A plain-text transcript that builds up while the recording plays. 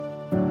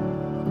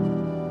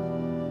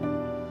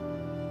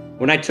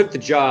When I took the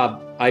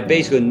job, I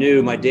basically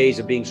knew my days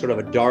of being sort of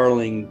a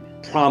darling,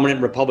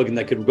 prominent Republican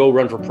that could go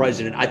run for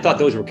president. I thought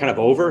those were kind of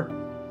over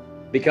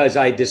because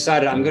I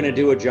decided I'm going to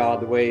do a job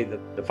the way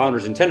the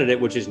founders intended it,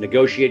 which is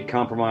negotiate,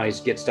 compromise,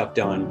 get stuff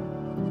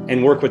done,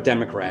 and work with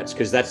Democrats,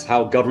 because that's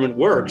how government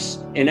works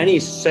in any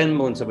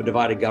semblance of a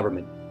divided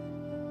government.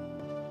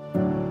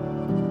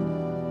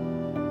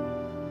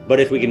 But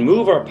if we can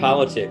move our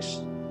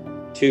politics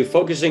to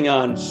focusing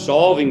on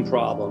solving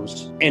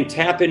problems and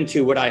tap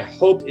into what I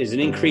hope is an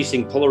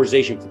increasing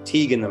polarization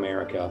fatigue in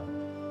America.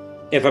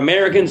 If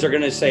Americans are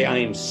going to say, I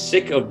am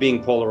sick of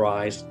being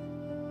polarized,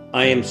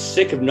 I am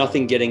sick of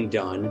nothing getting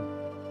done,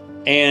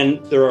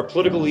 and there are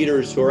political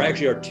leaders who are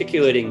actually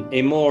articulating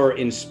a more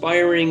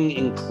inspiring,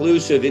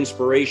 inclusive,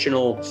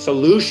 inspirational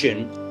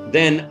solution,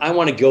 then I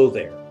want to go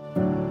there.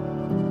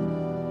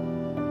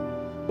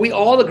 We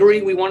all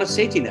agree we want a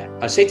safety net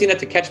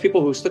to catch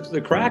people who slip through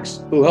the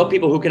cracks, who help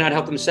people who cannot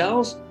help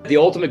themselves. The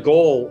ultimate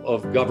goal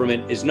of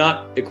government is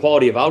not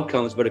equality of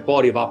outcomes, but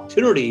equality of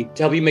opportunity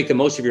to help you make the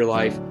most of your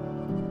life.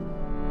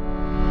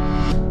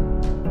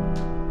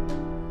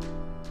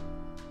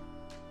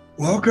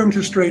 Welcome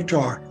to Straight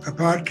Talk, a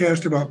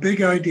podcast about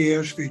big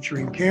ideas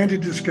featuring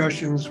candid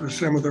discussions with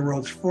some of the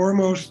world's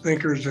foremost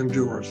thinkers and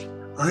doers.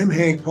 I'm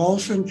Hank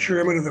Paulson,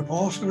 chairman of the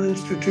Paulson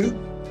Institute.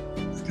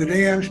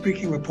 Today I'm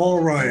speaking with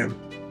Paul Ryan.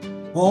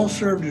 Paul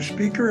served as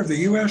Speaker of the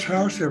U.S.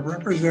 House of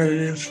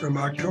Representatives from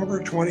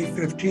October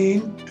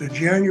 2015 to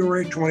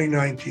January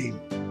 2019.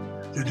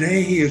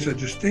 Today, he is a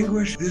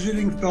distinguished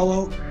visiting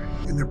fellow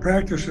in the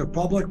practice of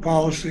public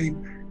policy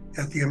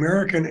at the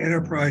American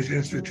Enterprise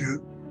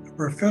Institute, a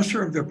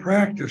professor of the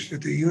practice at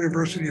the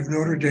University of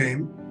Notre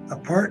Dame, a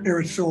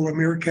partner at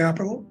Solomir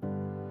Capital,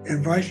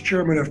 and vice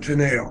chairman of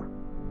Teneo.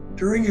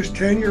 During his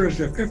tenure as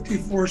the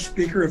 54th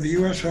Speaker of the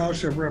U.S.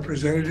 House of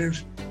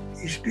Representatives,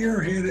 he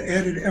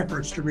spearheaded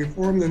efforts to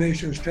reform the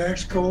nation's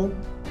tax code,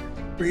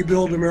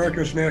 rebuild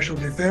America's national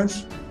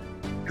defense,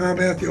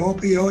 combat the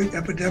opioid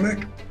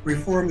epidemic,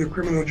 reform the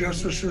criminal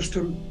justice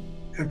system,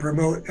 and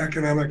promote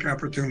economic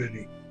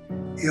opportunity.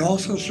 He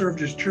also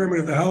served as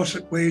chairman of the House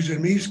Ways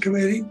and Means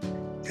Committee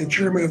and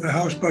chairman of the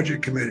House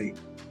Budget Committee.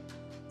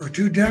 For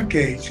 2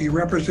 decades, he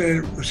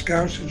represented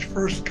Wisconsin's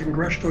 1st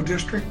Congressional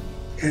District,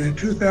 and in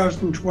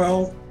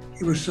 2012,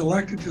 he was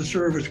selected to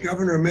serve as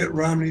Governor Mitt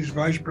Romney's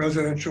vice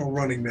presidential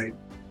running mate.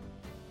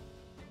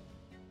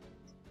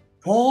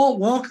 Paul,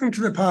 welcome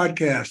to the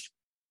podcast.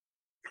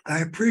 I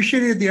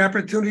appreciated the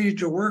opportunity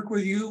to work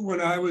with you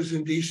when I was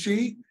in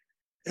DC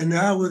and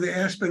now with the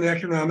Aspen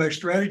Economic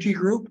Strategy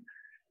Group.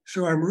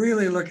 So I'm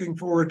really looking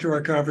forward to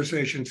our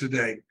conversation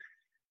today.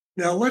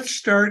 Now let's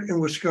start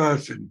in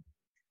Wisconsin.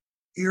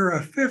 You're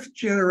a 5th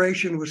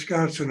generation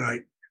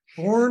Wisconsinite,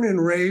 born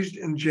and raised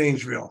in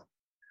Janesville.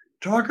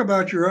 Talk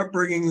about your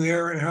upbringing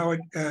there and how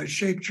it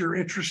shaped your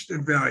interests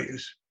and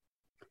values.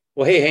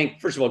 Well, hey,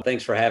 Hank, first of all,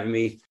 thanks for having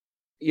me.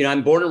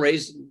 I'm born and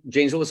raised in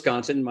Janesville,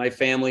 Wisconsin. My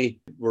family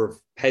were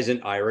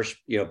peasant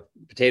Irish,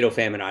 potato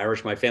famine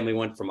Irish. My family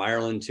went from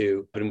Ireland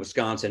to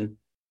Wisconsin.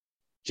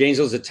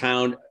 Janesville is a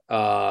town,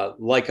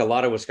 like a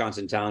lot of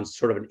Wisconsin towns,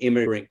 sort of an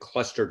immigrant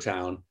cluster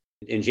town.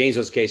 In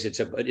Janesville's case, it's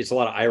a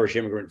lot of Irish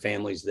immigrant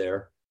families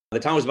there. The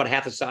town was about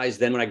half the size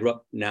then when I grew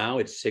up. Now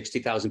it's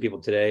 60,000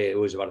 people today. It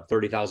was about a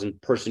 30,000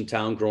 person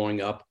town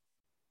growing up.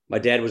 My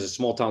dad was a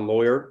small town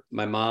lawyer.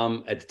 My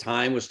mom at the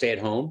time was stay at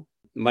home.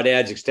 My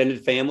dad's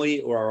extended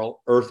family were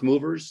all earth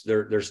movers.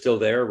 They're still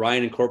there.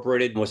 Ryan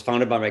Incorporated was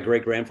founded by my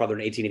great grandfather in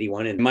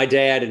 1881. And my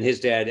dad and his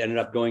dad ended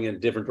up going in a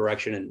different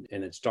direction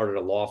and it started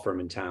a law firm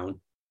in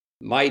town.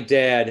 My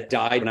dad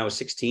died when I was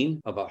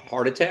 16 of a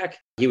heart attack.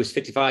 He was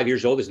 55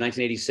 years old. It was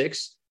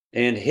 1986.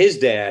 And his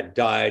dad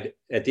died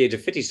at the age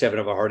of 57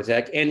 of a heart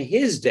attack. And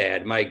his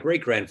dad, my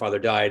great-grandfather,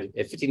 died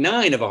at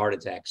 59 of a heart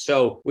attack.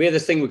 So we have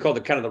this thing we call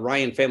the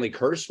Ryan family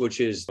curse, which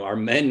is our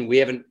men. We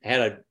haven't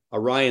had a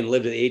Ryan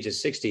live to the age of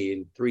 60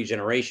 in 3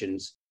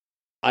 generations.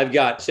 I've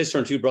got a sister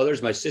and 2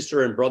 brothers. My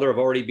sister and brother have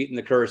already beaten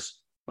the curse.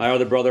 My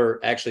other brother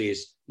actually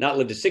has not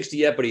lived to 60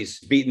 yet, but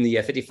he's beaten the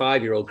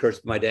 55-year-old curse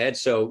with my dad.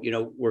 So,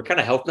 we're kind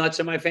of health nuts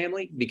in my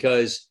family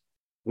because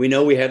we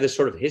know we have this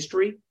sort of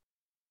history.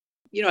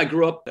 I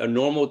grew up a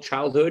normal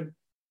childhood,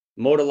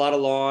 mowed a lot of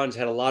lawns,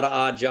 had a lot of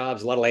odd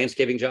jobs, a lot of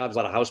landscaping jobs, a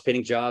lot of house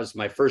painting jobs.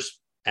 My first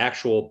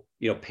actual,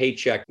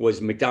 paycheck was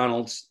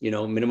McDonald's,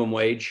 minimum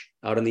wage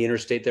out on the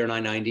interstate there,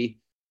 990.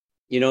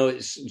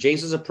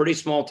 Janesville's a pretty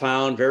small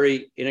town,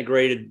 very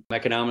integrated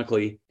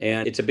economically,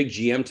 and it's a big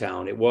GM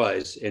town. It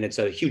was, and it's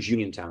a huge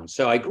union town.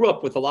 So I grew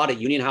up with a lot of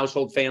union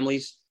household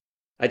families.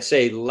 I'd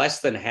say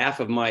less than half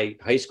of my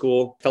high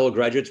school fellow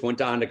graduates went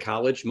on to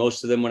college.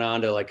 Most of them went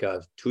on to like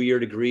a 2-year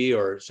degree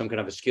or some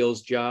kind of a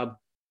skills job.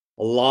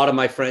 A lot of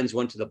my friends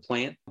went to the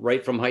plant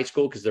right from high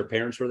school because their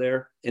parents were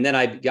there. And then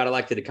I got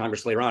elected to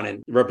Congress later on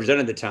and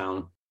represented the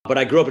town. But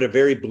I grew up in a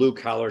very blue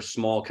collar,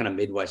 small kind of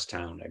Midwest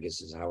town, I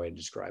guess is how I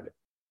describe it.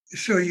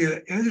 So you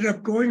ended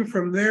up going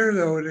from there,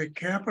 though, to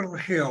Capitol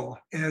Hill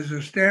as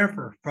a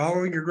staffer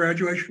following your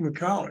graduation from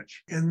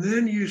college. And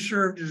then you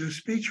served as a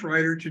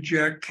speechwriter to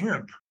Jack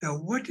Kemp. Now,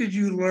 what did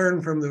you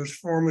learn from those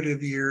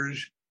formative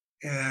years?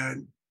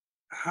 And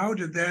how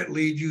did that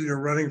lead you to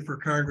running for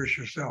Congress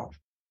yourself?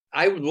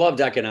 I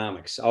loved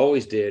economics. I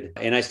always did.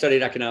 And I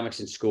studied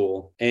economics in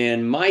school.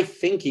 And my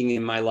thinking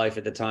in my life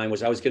at the time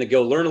was I was going to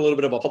go learn a little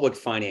bit about public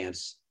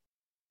finance.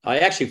 I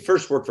actually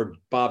first worked for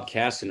Bob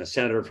Caston, a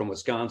senator from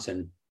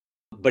Wisconsin,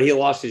 but he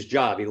lost his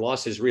job. He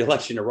lost his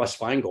reelection to Russ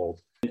Feingold.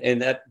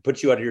 And that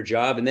puts you out of your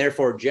job. And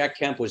therefore, Jack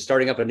Kemp was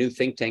starting up a new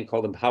think tank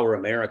called Empower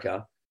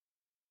America.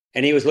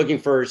 And he was looking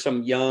for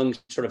some young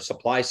sort of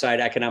supply side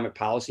economic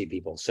policy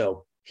people.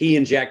 So he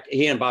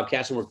and Bob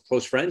Caston were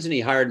close friends, and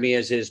he hired me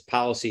as his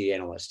policy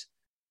analyst.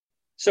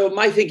 So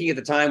my thinking at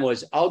the time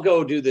was, I'll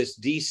go do this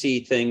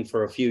DC thing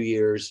for a few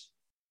years,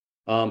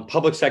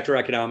 public sector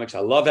economics. I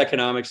love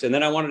economics. And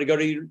then I wanted to go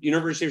to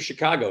University of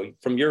Chicago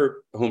from your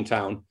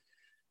hometown.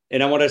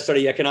 And I wanted to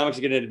study economics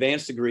to get an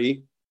advanced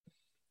degree.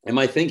 And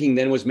my thinking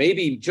then was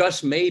maybe,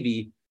 just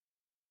maybe,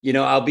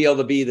 I'll be able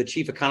to be the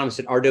chief economist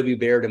at R.W.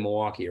 Baird in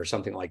Milwaukee or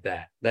something like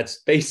that. That's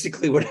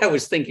basically what I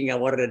was thinking I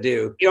wanted to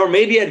do. Or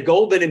maybe at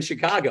Goldman in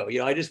Chicago.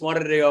 I just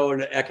wanted to go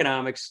into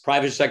economics.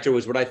 Private sector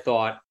was what I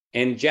thought.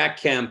 And Jack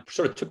Kemp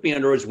sort of took me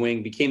under his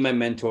wing, became my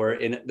mentor.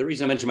 And the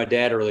reason I mentioned my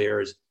dad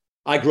earlier is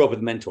I grew up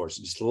with mentors,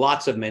 just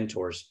lots of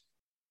mentors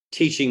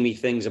teaching me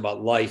things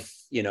about life,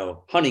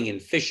 hunting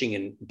and fishing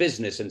and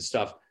business and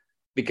stuff.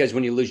 Because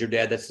when you lose your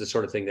dad, that's the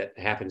sort of thing that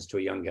happens to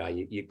a young guy.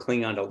 You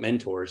cling on to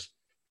mentors.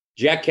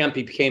 Jack Kemp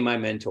became my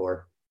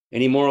mentor,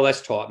 and he more or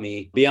less taught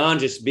me, beyond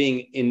just being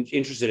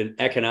interested in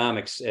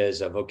economics as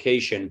a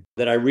vocation,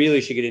 that I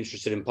really should get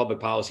interested in public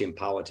policy and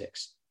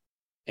politics.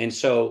 And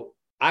so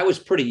I was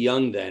pretty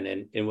young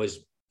then, and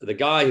was the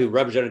guy who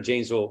represented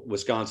Janesville,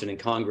 Wisconsin in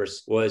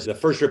Congress, was the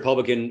first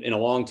Republican in a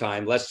long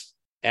time. Les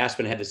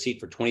Aspin had the seat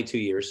for 22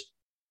 years.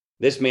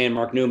 This man,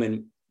 Mark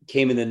Newman,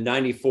 came in the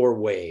 94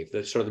 wave,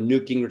 the sort of the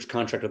Newt Gingrich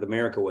Contract with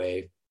America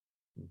wave,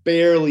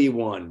 barely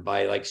won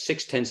by like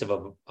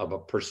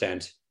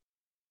 0.6%,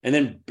 and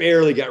then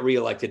barely got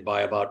reelected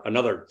by about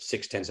another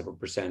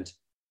 0.6%.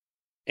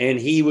 And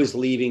he was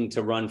leaving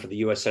to run for the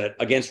U.S. Senate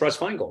against Russ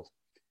Feingold.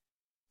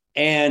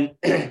 And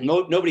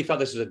nobody thought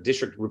this was a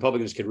district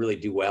Republicans could really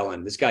do well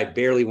in. This guy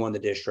barely won the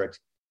district.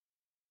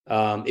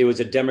 It was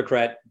a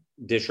Democrat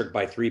district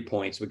by 3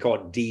 points. We call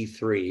it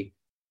D3.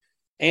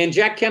 And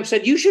Jack Kemp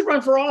said, you should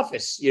run for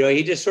office.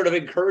 He just sort of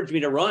encouraged me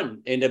to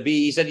run and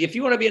he said, if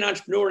you want to be an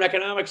entrepreneur in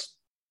economics,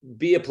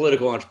 be a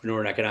political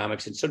entrepreneur in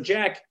economics. And so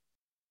Jack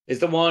is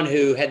the one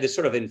who had this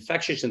sort of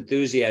infectious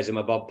enthusiasm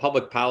about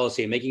public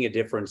policy and making a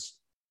difference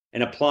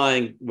and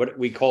applying what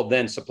we called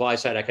then supply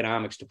side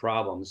economics to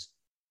problems.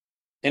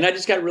 And I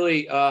just got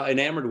really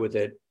enamored with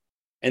it.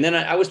 And then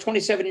I was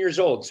 27 years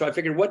old. So I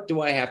figured, what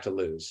do I have to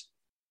lose?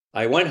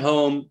 I went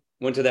home,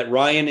 went to that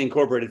Ryan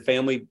Incorporated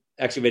family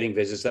excavating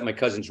business that my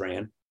cousins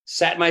ran,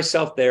 sat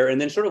myself there, and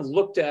then sort of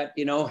looked at,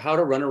 how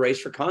to run a race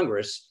for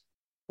Congress.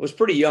 I was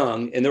pretty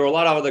young, and there were a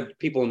lot of other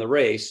people in the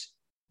race,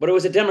 but it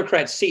was a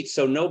Democrat seat,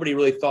 so nobody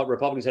really thought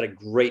Republicans had a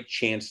great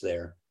chance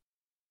there.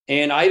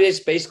 And I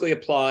just basically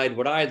applied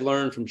what I had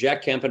learned from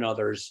Jack Kemp and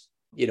others,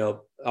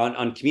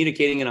 on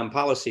communicating and on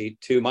policy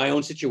to my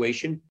own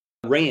situation,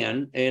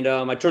 ran, and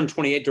I turned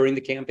 28 during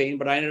the campaign,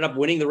 but I ended up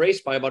winning the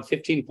race by about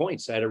 15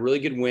 points. I had a really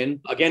good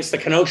win against the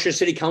Kenosha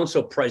City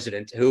Council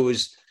president, who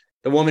was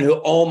the woman who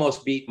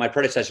almost beat my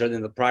predecessor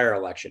in the prior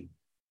election.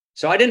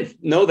 So I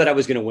didn't know that I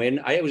was going to win.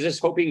 I was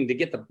just hoping to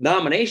get the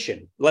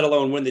nomination, let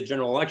alone win the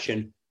general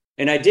election.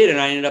 And I did. And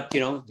I ended up,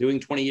 doing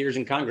 20 years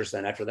in Congress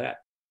then after that.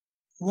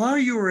 While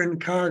you were in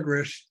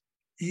Congress,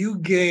 you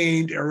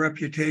gained a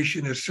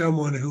reputation as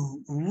someone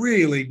who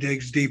really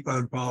digs deep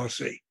on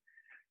policy.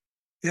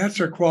 That's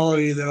a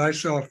quality that I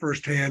saw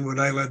firsthand when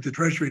I led the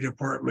Treasury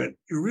Department.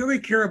 You really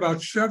care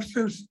about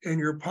substance, and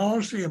your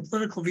policy and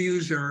political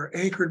views are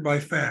anchored by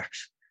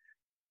facts.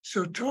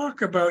 So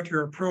talk about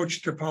your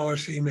approach to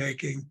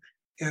policymaking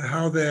and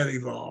how that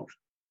evolved.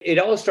 It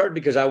all started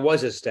because I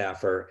was a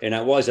staffer, and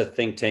I was a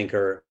think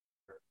tanker,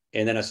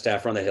 and then a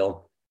staffer on the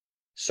Hill.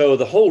 So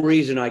the whole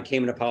reason I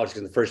came into politics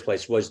in the first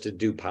place was to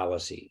do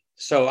policy.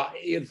 So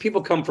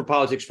people come for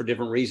politics for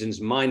different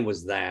reasons. Mine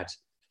was that.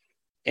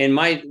 And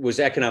mine was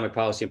economic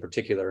policy in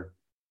particular,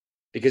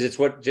 because it's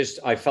what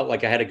I felt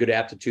like I had a good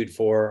aptitude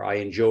for, I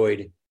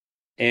enjoyed,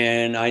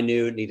 and I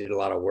knew it needed a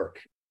lot of work.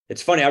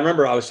 It's funny. I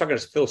remember I was talking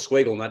to Phil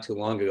Swagel not too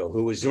long ago,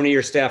 who was one of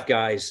your staff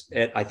guys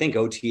at, I think,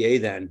 OTA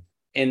then.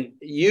 And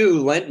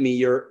you lent me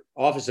your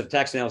Office of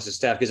Tax Analysis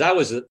staff because I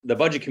was the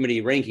Budget Committee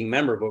ranking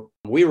member, but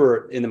we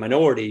were in the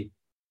minority.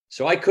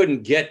 So I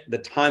couldn't get the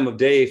time of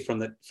day from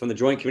the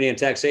Joint Committee on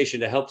Taxation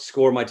to help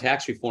score my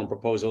tax reform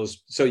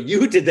proposals. So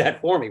you did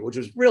that for me, which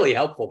was really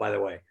helpful, by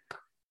the way.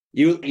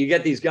 You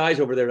get these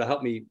guys over there to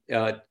help me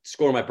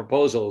score my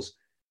proposals.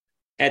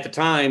 At the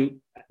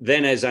time,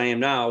 then as I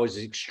am now, I was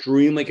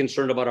extremely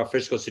concerned about our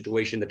fiscal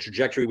situation, the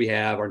trajectory we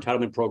have, our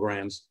entitlement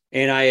programs.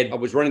 And I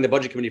was running the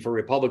Budget Committee for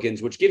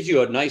Republicans, which gives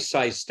you a nice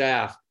sized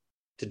staff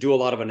to do a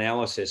lot of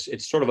analysis.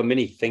 It's sort of a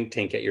mini think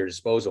tank at your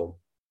disposal.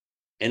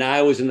 And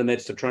I was in the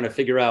midst of trying to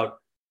figure out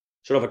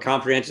sort of a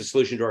comprehensive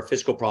solution to our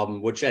fiscal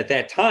problem, which at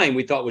that time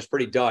we thought was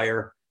pretty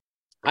dire.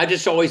 I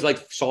just always like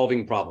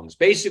solving problems.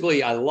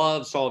 Basically, I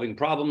love solving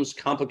problems.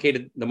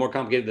 Complicated, the more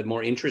complicated, the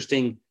more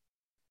interesting.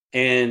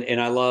 And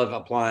I love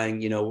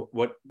applying,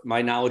 what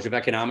my knowledge of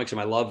economics and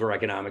my love for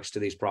economics to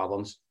these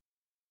problems.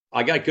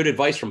 I got good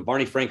advice from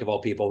Barney Frank, of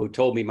all people, who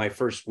told me my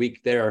first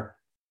week there,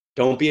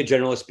 don't be a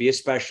generalist, be a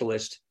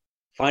specialist.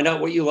 Find out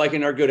what you like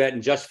and are good at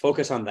and just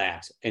focus on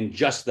that and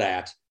just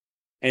that.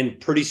 And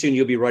pretty soon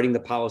you'll be writing the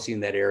policy in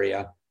that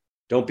area.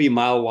 Don't be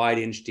mile wide,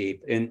 inch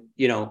deep. And,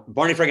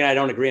 Barney Frank and I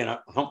don't agree on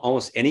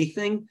almost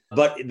anything,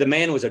 but the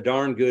man was a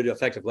darn good,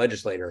 effective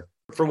legislator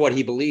for what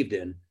he believed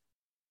in.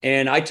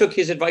 And I took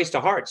his advice to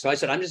heart. So I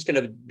said, I'm just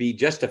going to be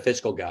just a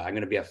fiscal guy. I'm going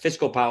to be a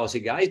fiscal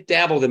policy guy. I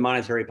dabbled in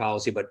monetary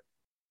policy, but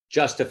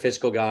just a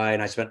fiscal guy.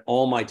 And I spent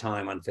all my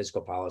time on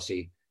fiscal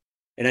policy.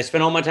 And I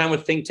spent all my time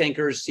with think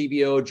tankers,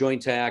 CBO,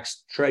 joint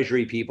tax,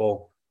 treasury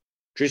people,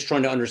 just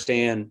trying to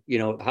understand,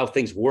 how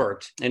things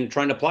worked and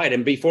trying to apply it.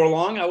 And before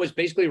long, I was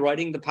basically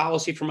writing the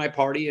policy for my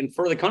party and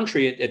for the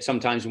country at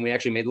some times when we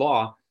actually made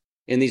law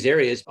in these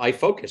areas. I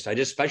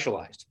just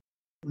specialized.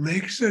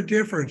 Makes a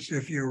difference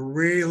if you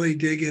really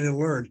dig in and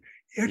learn.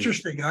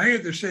 Interesting. I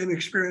had the same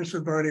experience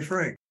with Barney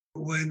Frank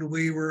when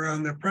we were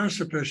on the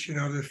precipice,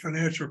 the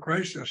financial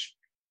crisis.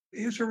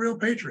 He's a real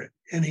patriot,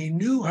 and he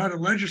knew how to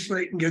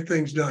legislate and get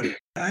things done.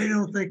 I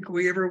don't think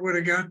we ever would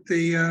have got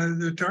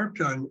the TARP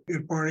done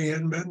if Barney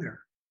hadn't been there.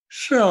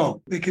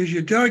 So, because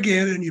you dug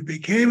in and you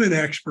became an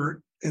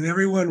expert and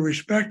everyone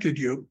respected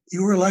you,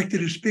 you were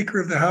elected as Speaker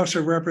of the House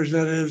of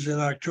Representatives in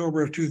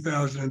October of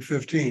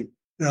 2015.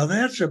 Now,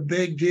 that's a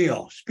big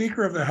deal.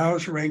 Speaker of the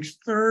House ranks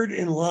third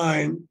in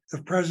line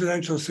of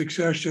presidential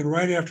succession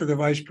right after the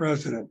vice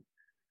president.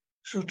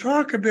 So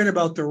talk a bit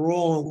about the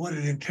role and what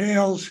it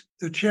entails,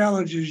 the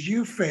challenges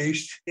you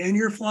faced, and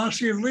your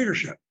philosophy of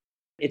leadership.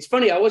 It's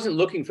funny, I wasn't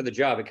looking for the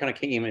job. It kind of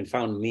came and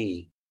found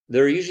me.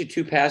 There are usually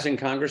two paths in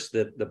Congress,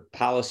 the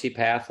policy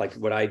path, like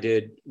what I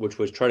did, which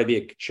was try to be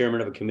a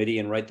chairman of a committee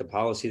and write the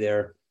policy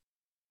there,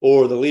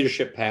 or the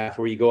leadership path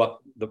where you go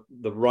up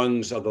the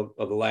rungs of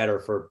the ladder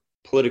for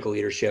political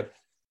leadership.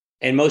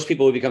 And most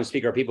people who become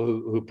speaker are people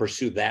who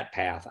pursue that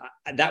path.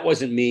 That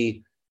wasn't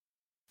me.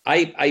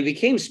 I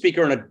became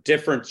speaker in a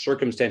different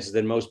circumstances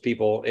than most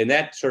people. And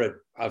that sort of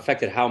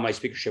affected how my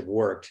speakership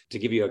worked. To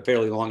give you a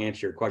fairly long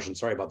answer to your question,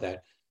 sorry about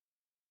that.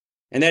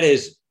 And that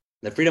is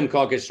the Freedom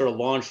Caucus sort of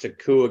launched a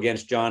coup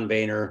against John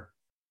Boehner,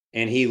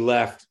 and he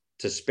left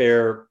to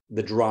spare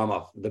the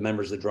drama, the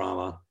members of the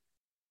drama.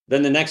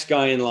 Then the next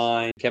guy in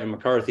line, Kevin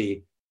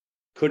McCarthy,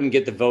 couldn't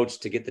get the votes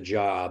to get the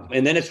job.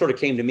 And then it sort of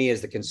came to me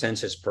as the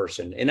consensus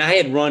person. And I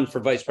had run for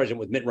vice president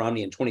with Mitt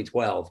Romney in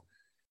 2012.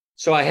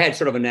 So I had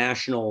sort of a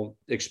national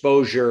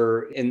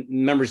exposure, and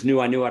members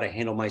knew I knew how to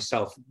handle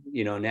myself,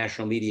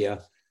 national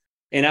media.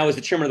 And I was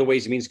the chairman of the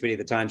Ways and Means Committee at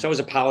the time. So I was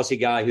a policy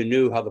guy who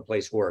knew how the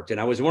place worked. And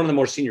I was one of the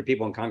more senior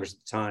people in Congress at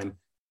the time.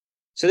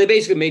 So they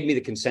basically made me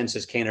the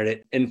consensus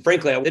candidate. And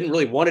frankly, I didn't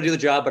really want to do the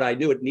job, but I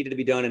knew it needed to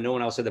be done and no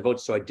one else had the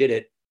votes. So I did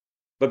it.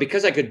 But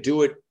because I could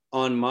do it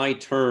on my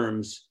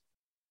terms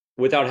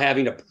without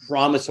having to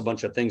promise a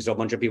bunch of things to a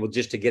bunch of people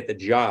just to get the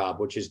job,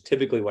 which is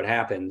typically what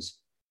happens,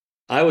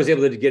 I was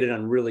able to get it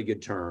on really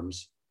good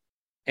terms.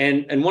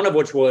 And one of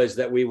which was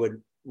that we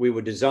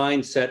would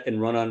design, set,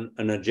 and run on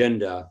an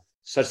agenda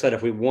such that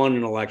if we won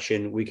an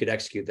election, we could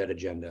execute that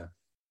agenda.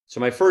 So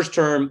my first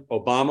term,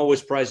 Obama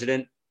was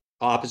president,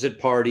 opposite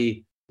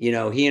party. He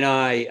and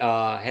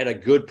I had a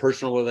good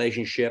personal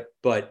relationship,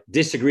 but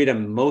disagreed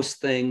on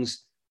most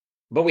things.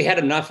 But we had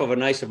enough of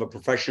a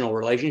professional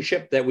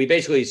relationship that we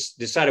basically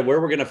decided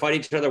where we're going to fight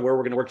each other, where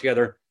we're going to work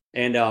together,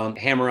 and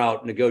hammer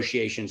out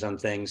negotiations on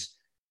things.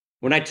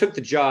 When I took the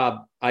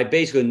job, I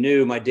basically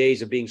knew my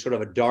days of being sort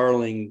of a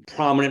darling,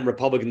 prominent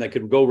Republican that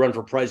could go run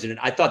for president.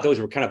 I thought those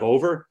were kind of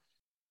over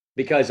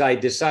because I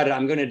decided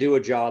I'm going to do a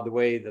job the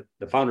way that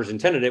the founders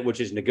intended it,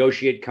 which is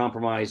negotiate,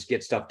 compromise,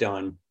 get stuff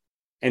done,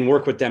 and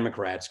work with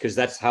Democrats, because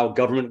that's how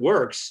government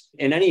works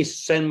in any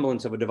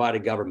semblance of a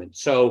divided government.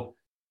 So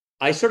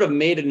I sort of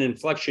made an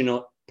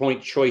inflection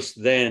point choice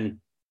then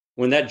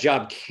when that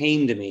job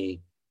came to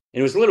me,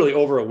 and it was literally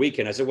over a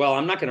weekend. I said, well,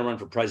 I'm not going to run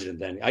for president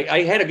then.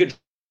 I had a good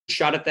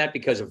shot at that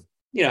because of,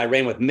 I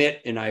ran with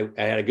Mitt and I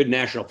had a good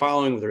national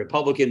following with the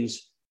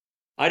Republicans.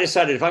 I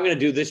decided if I'm going to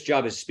do this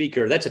job as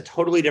speaker, that's a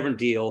totally different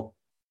deal.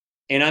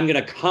 And I'm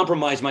going to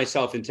compromise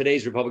myself in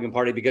today's Republican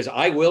Party because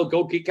I will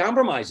go get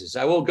compromises.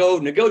 I will go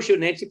negotiate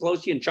with Nancy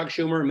Pelosi and Chuck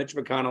Schumer and Mitch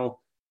McConnell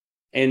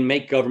and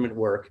make government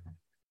work.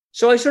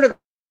 So I sort of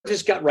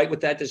just got right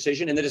with that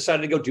decision and then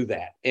decided to go do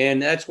that. And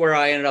that's where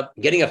I ended up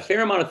getting a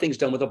fair amount of things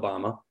done with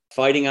Obama,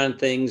 fighting on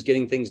things,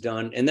 getting things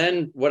done. And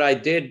then what I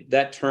did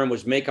that term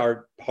was make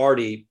our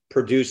party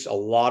produce a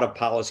lot of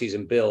policies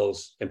and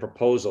bills and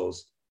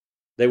proposals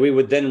that we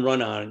would then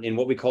run on in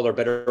what we called our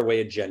Better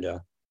Way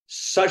agenda,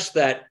 such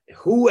that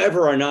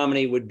whoever our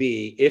nominee would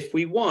be, if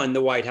we won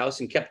the White House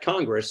and kept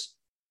Congress,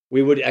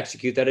 we would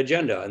execute that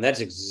agenda. And that's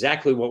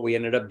exactly what we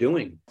ended up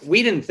doing.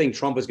 We didn't think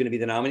Trump was going to be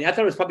the nominee. I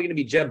thought it was probably going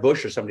to be Jeb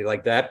Bush or somebody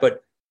like that,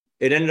 but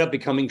it ended up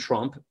becoming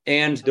Trump.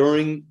 And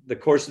during the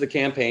course of the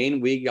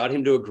campaign, we got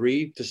him to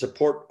agree to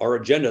support our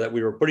agenda that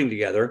we were putting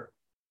together.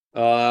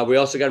 We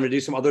also got him to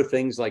do some other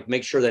things, like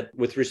make sure that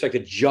with respect to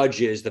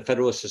judges, the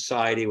Federalist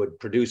Society would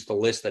produce the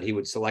list that he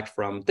would select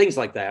from, things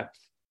like that.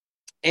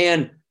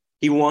 And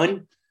he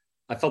won.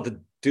 I felt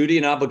the duty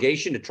and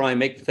obligation to try and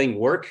make the thing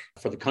work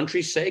for the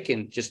country's sake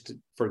and just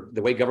for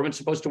the way government's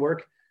supposed to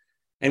work.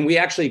 And we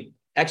actually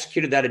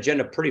executed that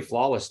agenda pretty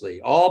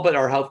flawlessly. All but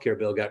our healthcare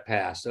bill got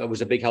passed. It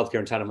was a big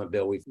healthcare entitlement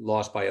bill. We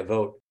lost by a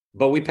vote.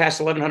 But we passed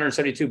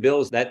 1,172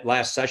 bills that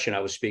last session I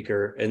was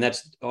speaker, and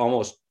that's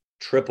almost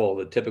triple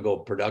the typical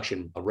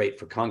production rate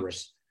for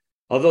Congress.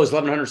 Of those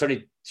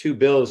 1,172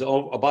 bills,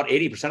 about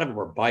 80% of them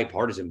were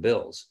bipartisan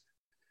bills.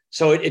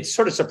 So it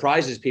sort of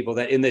surprises people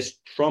that in this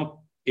Trump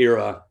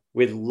era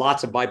with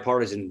lots of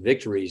bipartisan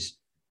victories,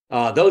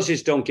 those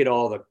just don't get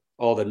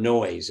all the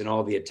noise and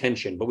all the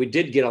attention. But we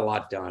did get a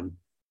lot done.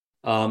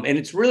 And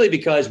it's really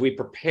because we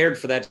prepared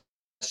for that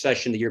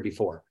session the year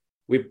before.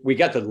 We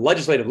got the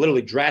legislative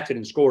literally drafted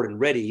and scored and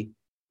ready.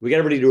 We got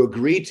everybody to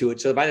agree to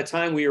it. So by the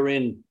time we were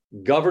in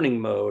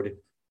governing mode,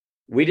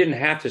 we didn't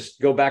have to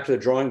go back to the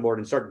drawing board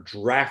and start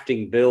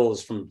drafting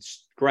bills from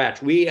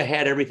scratch. We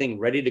had everything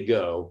ready to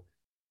go.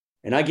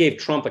 And I gave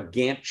Trump a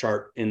Gantt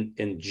chart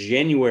in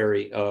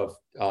January of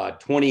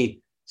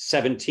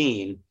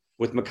 2017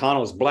 with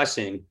McConnell's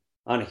blessing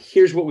on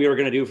here's what we were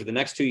going to do for the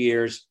next 2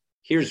 years.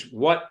 Here's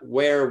what,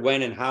 where,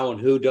 when, and how,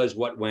 and who does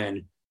what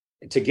when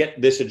to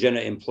get this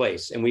agenda in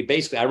place. And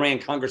I ran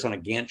Congress on a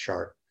Gantt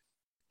chart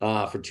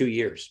for 2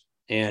 years.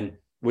 And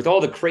with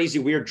all the crazy,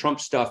 weird Trump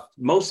stuff,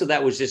 most of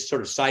that was just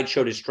sort of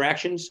sideshow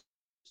distractions.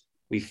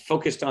 We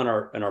focused on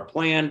our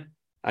plan.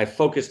 I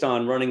focused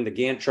on running the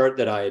Gantt chart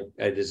that I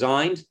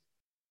designed.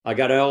 I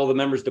got all the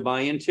members to buy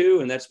into,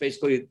 and that's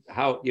basically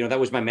how, that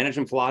was my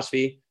management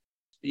philosophy.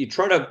 You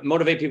try to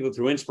motivate people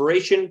through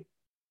inspiration,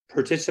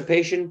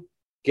 participation,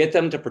 get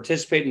them to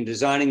participate in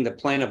designing the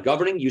plan of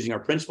governing using our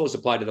principles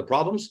applied to the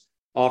problems,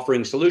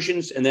 offering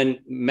solutions, and then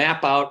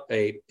map out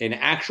an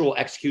actual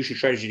execution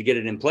strategy to get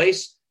it in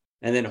place,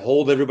 and then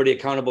hold everybody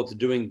accountable to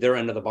doing their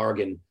end of the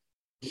bargain,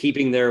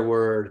 keeping their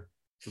word,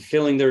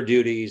 fulfilling their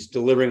duties,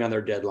 delivering on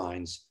their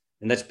deadlines.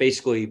 And that's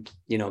basically,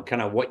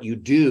 kind of what you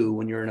do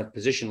when you're in a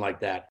position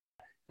like that.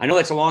 I know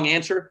that's a long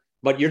answer,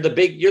 but you're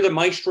the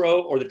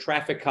maestro or the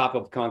traffic cop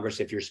of Congress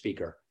if you're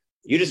speaker.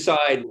 You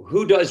decide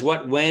who does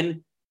what,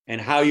 when,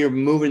 and how you're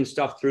moving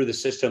stuff through the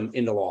system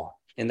into law.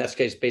 And that's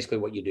basically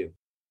what you do.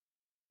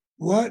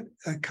 What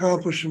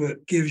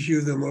accomplishment gives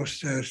you the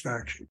most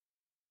satisfaction?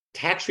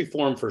 Tax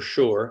reform, for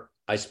sure.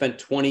 I spent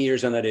 20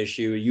 years on that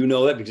issue. You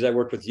know that because I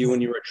worked with you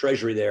when you were at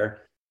Treasury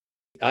there.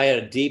 I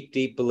had a deep,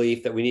 deep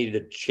belief that we needed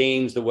to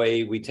change the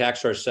way we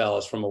tax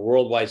ourselves from a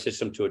worldwide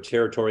system to a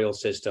territorial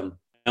system.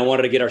 I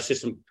wanted to get our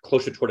system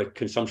closer toward a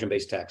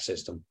consumption-based tax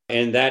system.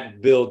 And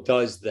that bill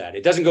does that.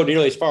 It doesn't go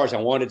nearly as far as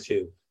I wanted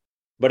to,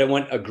 but it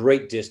went a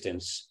great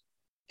distance.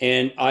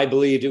 And I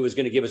believed it was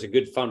going to give us a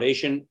good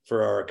foundation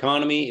for our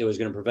economy. It was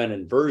going to prevent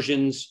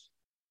inversions,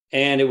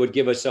 and it would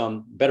give us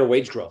better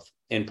wage growth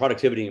and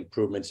productivity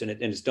improvements. And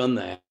it's done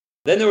that.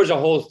 Then there was a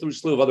whole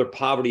slew of other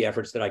poverty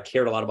efforts that I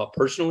cared a lot about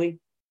personally.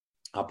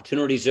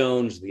 Opportunity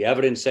zones, the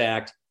Evidence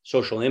Act,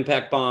 social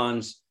impact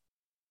bonds.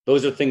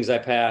 Those are things I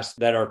passed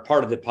that are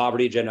part of the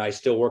poverty agenda I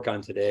still work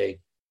on today.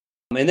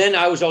 And then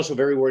I was also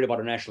very worried about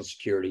our national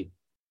security.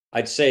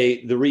 I'd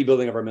say the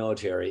rebuilding of our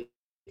military.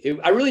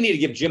 I really need to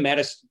give Jim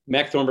Mattis,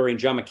 Mac Thornberry, and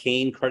John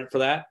McCain credit for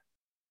that.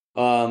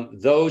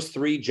 Those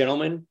three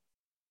gentlemen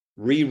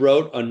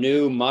rewrote a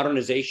new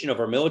modernization of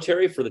our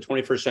military for the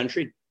 21st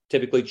century,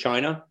 typically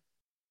China.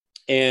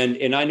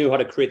 And I knew how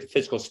to create the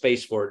physical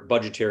space for it,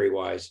 budgetary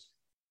wise.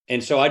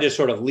 And so I just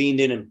sort of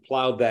leaned in and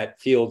plowed that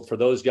field for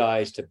those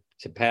guys to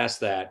pass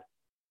that.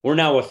 We're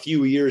now a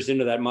few years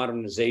into that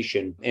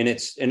modernization, and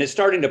it's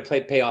starting to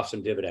pay off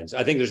some dividends.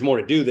 I think there's more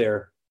to do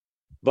there,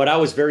 but I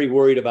was very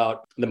worried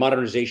about the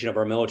modernization of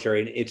our military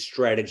and its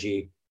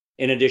strategy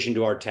in addition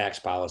to our tax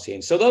policy.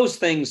 And so those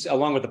things,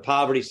 along with the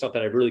poverty stuff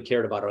that I really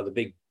cared about, are the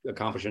big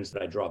accomplishments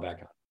that I draw back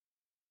on.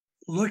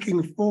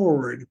 Looking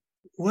forward,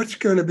 what's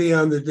going to be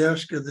on the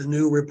desk of the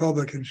new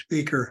Republican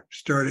speaker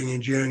starting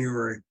in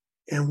January?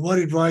 And what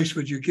advice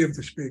would you give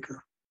the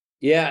speaker?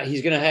 Yeah,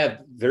 he's going to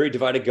have very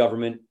divided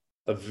government,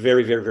 a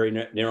very, very, very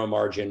narrow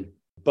margin.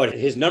 But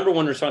his number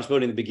one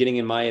responsibility in the beginning,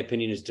 in my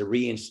opinion, is to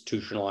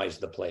reinstitutionalize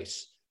the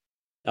place.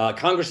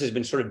 Congress has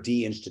been sort of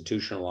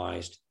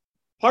deinstitutionalized.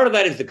 Part of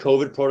that is the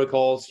COVID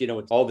protocols,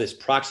 with all this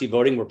proxy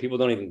voting where people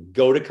don't even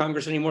go to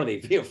Congress anymore.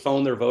 They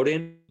phone their vote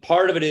in.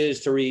 Part of it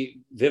is to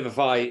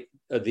revivify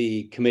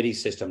the committee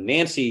system.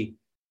 Nancy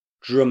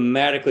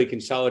dramatically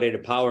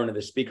consolidated power into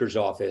the speaker's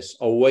office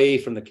away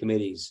from the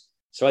committees.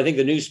 So I think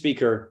the new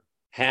speaker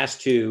has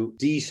to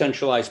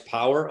decentralize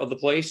power of the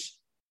place,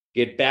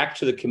 get back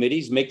to the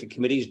committees, make the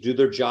committees do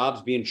their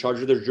jobs, be in charge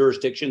of their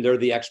jurisdiction. They're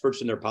the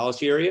experts in their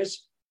policy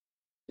areas.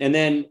 And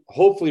then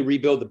hopefully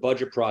rebuild the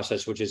budget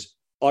process, which is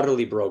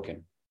utterly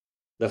broken.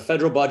 The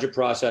federal budget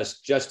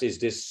process just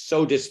is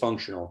so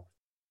dysfunctional.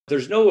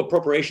 There's no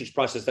appropriations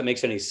process that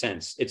makes any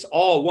sense. It's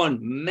all one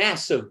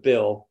massive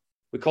bill.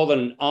 We call it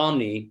an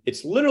omni.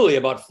 It's literally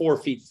about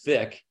 4 feet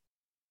thick.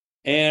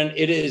 And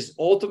it is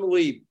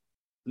ultimately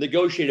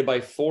negotiated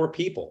by four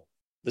people: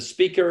 the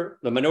Speaker,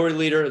 the Minority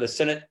Leader, the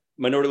Senate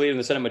Minority Leader, and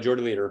the Senate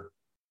Majority Leader,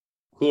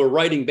 who are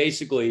writing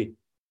basically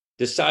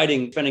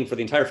deciding spending for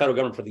the entire federal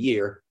government for the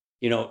year,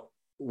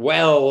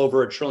 well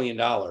over $1 trillion.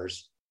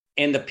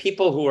 And the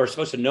people who are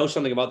supposed to know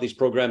something about these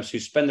programs, who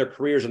spend their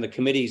careers in the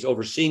committees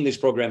overseeing these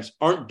programs,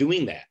 aren't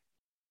doing that.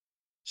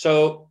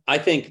 So I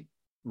think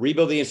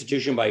rebuild the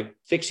institution by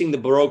fixing the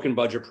broken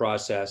budget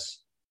process,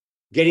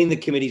 getting the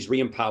committees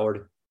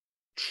re-empowered,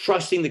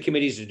 trusting the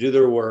committees to do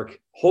their work,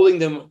 holding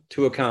them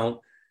to account,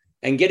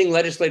 and getting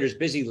legislators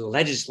busy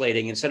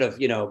legislating instead of,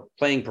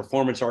 playing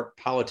performance art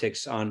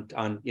politics on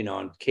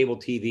cable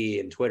TV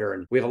and Twitter.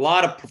 And we have a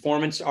lot of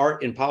performance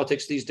art in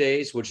politics these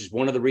days, which is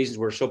one of the reasons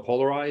we're so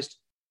polarized.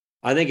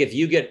 I think if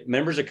you get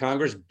members of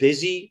Congress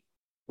busy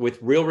with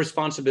real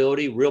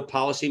responsibility, real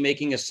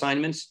policymaking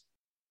assignments,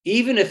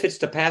 even if it's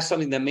to pass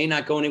something that may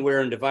not go anywhere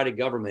in divided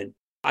government,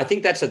 I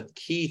think that's a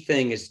key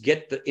thing, is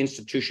get the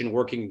institution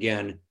working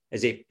again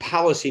as a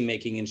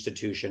policymaking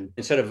institution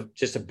instead of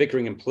just a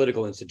bickering and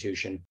political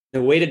institution.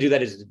 The way to do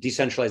that is to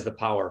decentralize the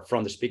power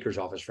from the Speaker's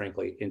office,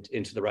 frankly,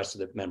 into the rest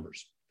of the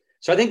members.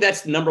 So I think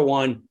that's number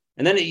one.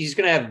 And then he's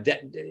going to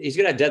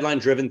have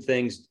deadline-driven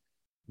things,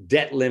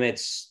 debt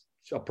limits,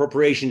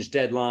 appropriations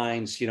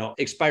deadlines,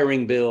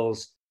 expiring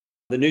bills.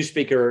 The new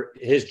Speaker,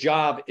 his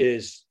job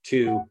is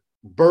to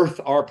birth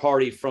our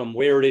party from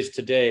where it is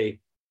today,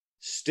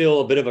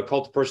 still a bit of a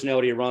cult of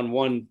personality around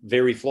one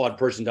very flawed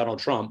person, Donald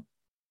Trump,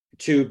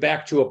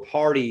 back to a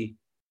party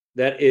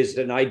that is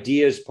an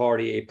ideas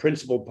party, a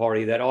principle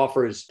party that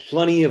offers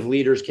plenty of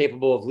leaders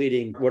capable of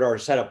leading what are a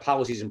set of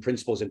policies and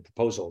principles and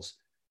proposals.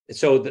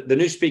 So the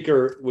new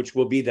Speaker, which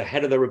will be the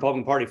head of the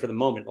Republican Party for the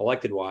moment,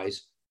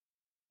 elected-wise,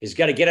 is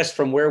got to get us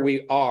from where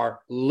we are,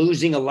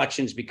 losing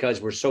elections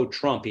because we're so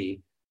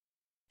Trumpy,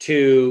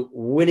 to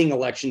winning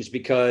elections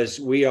because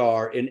we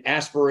are an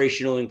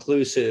aspirational,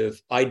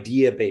 inclusive,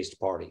 idea-based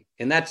party.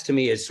 And that's, to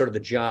me, is sort of the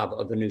job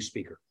of the new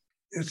Speaker.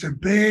 It's a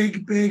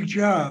big, big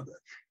job.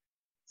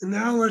 And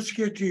now let's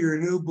get to your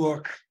new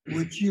book,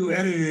 which you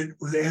edited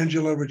with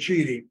Angela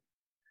Ricciuti.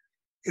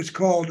 It's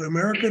called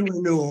American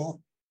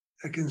Renewal,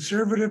 a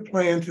conservative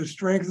plan to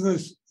strengthen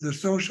the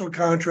social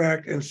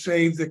contract and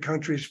save the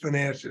country's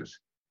finances.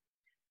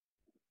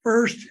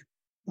 First,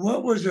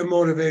 what was the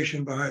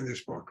motivation behind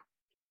this book?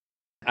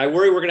 I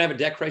worry we're going to have a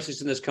debt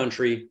crisis in this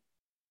country.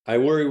 I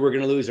worry we're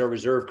going to lose our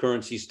reserve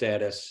currency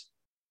status.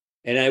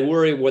 And I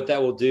worry what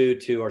that will do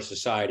to our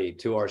society,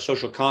 to our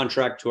social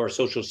contract, to our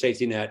social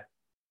safety net.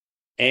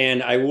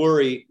 And I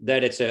worry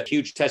that it's a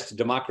huge test of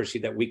democracy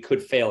that we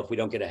could fail if we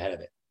don't get ahead of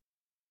it.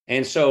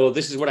 And so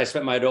this is what I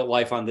spent my adult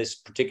life on, this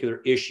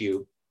particular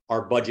issue,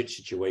 our budget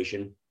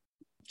situation.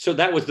 So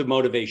that was the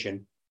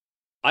motivation.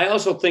 I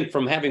also think,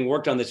 from having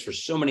worked on this for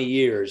so many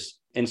years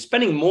and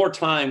spending more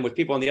time with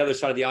people on the other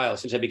side of the aisle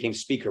since I became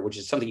Speaker, which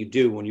is something you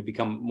do when you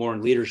become more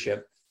in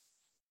leadership,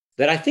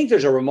 that I think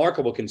there's a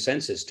remarkable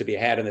consensus to be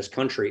had in this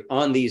country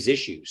on these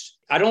issues.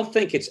 I don't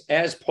think it's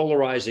as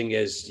polarizing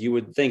as you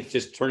would think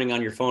just turning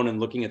on your phone and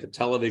looking at the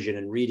television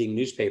and reading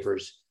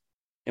newspapers.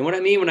 And what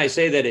I mean when I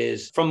say that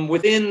is, from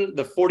within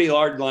the 40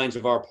 yard lines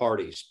of our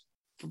parties,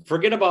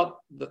 forget about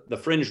the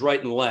fringe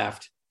right and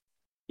left,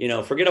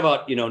 forget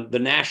about, the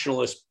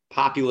nationalist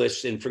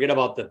populists, and forget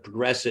about the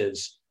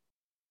progressives,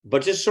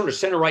 but just sort of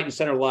center right and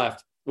center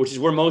left, which is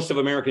where most of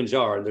Americans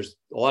are. And there's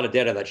a lot of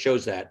data that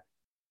shows that.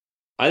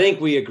 I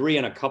think we agree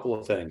on a couple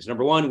of things.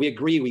 Number one, we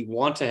agree we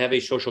want to have a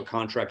social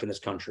contract in this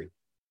country.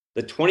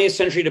 The 20th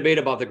century debate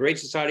about the Great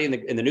Society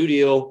and the New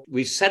Deal,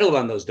 we've settled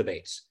on those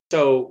debates.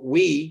 So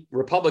we,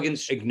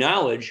 Republicans,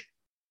 acknowledge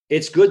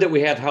it's good that we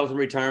have health and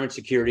retirement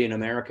security in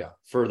America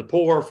for the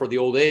poor, for the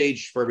old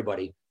age, for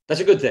everybody.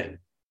 That's a good thing.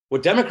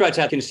 What Democrats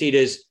have to concede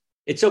is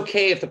it's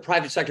okay if the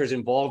private sector is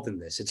involved in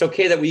this. It's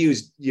okay that we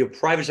use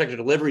private sector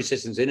delivery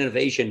systems and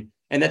innovation,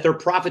 and that there are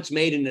profits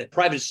made in the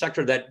private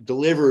sector that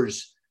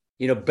delivers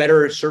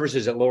better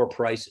services at lower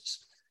prices.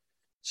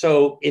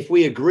 So if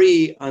we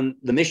agree on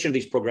the mission of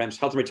these programs,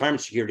 health and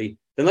retirement security,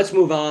 then let's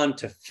move on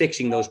to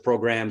fixing those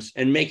programs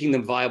and making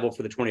them viable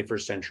for the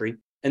 21st century.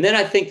 And then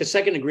I think the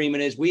second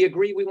agreement is we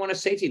agree we want a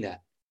safety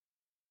net.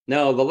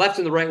 Now, the left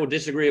and the right will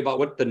disagree about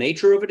what the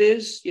nature of it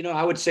is.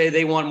 I would say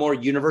they want more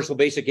universal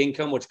basic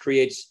income, which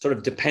creates sort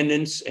of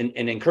dependence and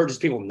encourages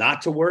people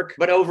not to work.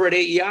 But over at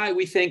AEI,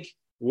 we think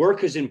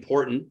work is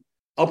important.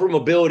 Upward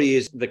mobility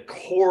is the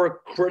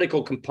core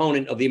critical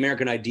component of the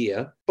American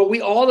idea. But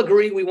we all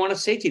agree we want a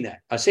safety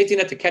net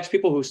to catch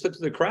people who slip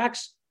through the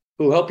cracks,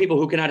 who help people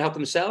who cannot help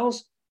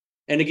themselves,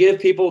 and to give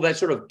people that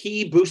sort of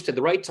key boost at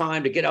the right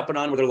time to get up and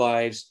on with their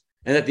lives.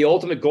 And that the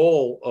ultimate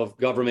goal of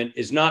government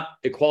is not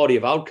equality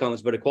of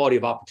outcomes, but equality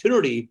of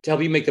opportunity to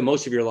help you make the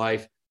most of your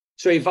life.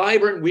 So a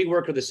vibrant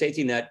WeWork with a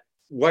safety net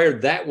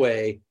wired that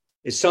way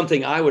is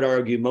something I would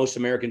argue most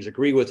Americans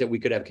agree with, that we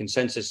could have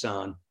consensus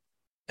on.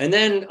 And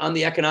then on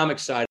the economic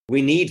side,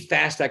 we need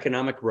fast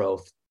economic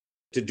growth.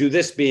 To do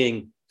this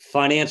being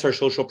finance our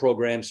social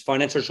programs,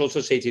 finance our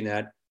social safety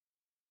net,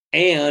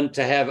 and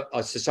to have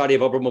a society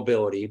of upward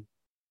mobility.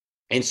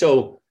 And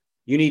so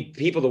you need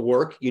people to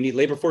work. You need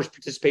labor force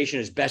participation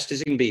as best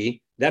as it can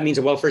be. That means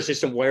a welfare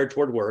system wired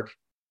toward work.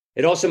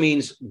 It also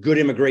means good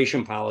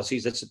immigration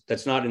policies.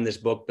 That's not in this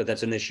book, but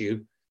that's an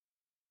issue.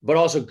 But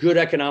also good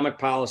economic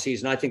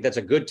policies. And I think that's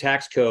a good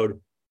tax code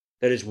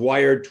that is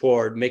wired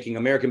toward making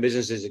American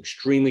businesses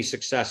extremely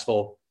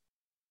successful.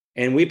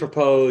 And we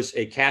propose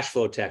a cash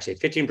flow tax, a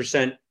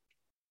 15%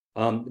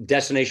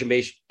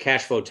 destination-based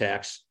cash flow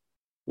tax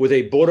with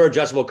a border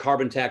adjustable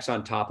carbon tax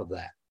on top of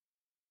that.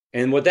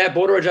 And what that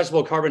border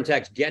adjustable carbon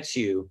tax gets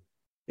you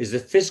is the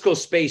fiscal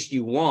space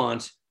you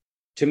want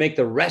to make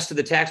the rest of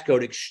the tax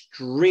code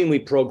extremely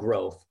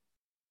pro-growth,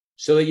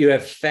 so that you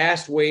have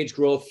fast wage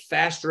growth,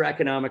 faster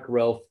economic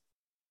growth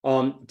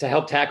to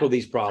help tackle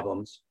these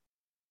problems.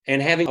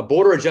 And having a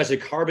border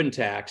adjusted carbon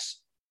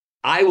tax,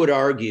 I would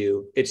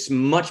argue it's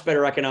much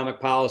better economic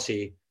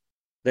policy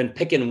than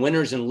picking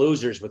winners and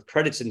losers with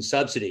credits and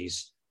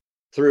subsidies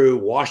through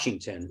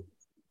Washington.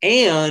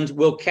 And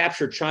will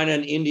capture China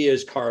and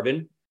India's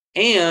carbon.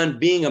 And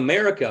being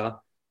America,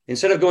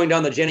 instead of going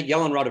down the Janet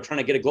Yellen route of trying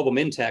to get a global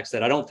min tax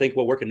that I don't think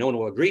will work and no one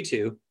will agree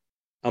to,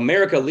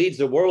 America leads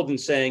the world in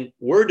saying,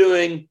 we're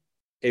doing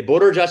a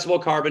border adjustable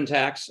carbon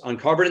tax on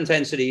carbon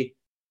intensity.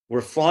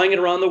 We're flying it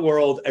around the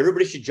world.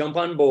 Everybody should jump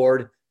on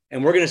board.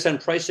 And we're going to send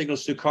price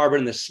signals through carbon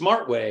in the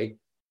smart way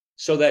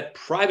so that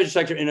private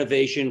sector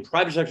innovation,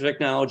 private sector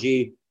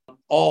technology,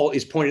 all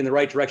is pointed in the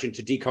right direction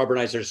to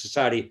decarbonize their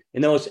society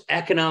in the most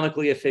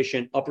economically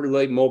efficient,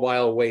 upwardly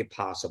mobile way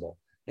possible.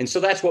 And so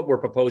that's what we're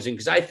proposing,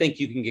 because I think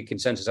you can get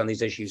consensus on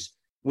these issues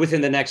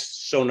within the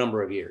next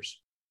number of years.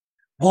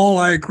 Paul,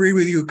 I agree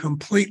with you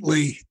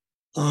completely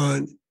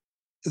on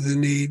the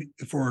need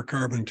for a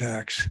carbon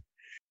tax.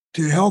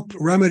 To help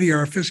remedy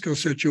our fiscal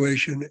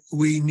situation,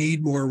 we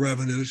need more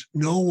revenues.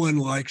 No one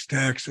likes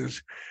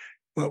taxes.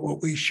 But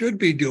what we should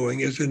be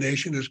doing as a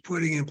nation is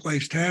putting in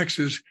place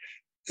taxes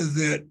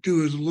that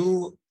do as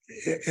little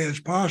as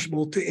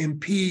possible to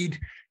impede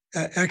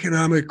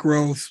economic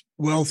growth,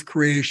 wealth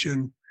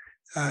creation,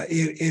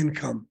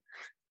 income.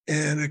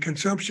 And a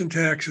consumption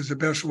tax is the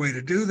best way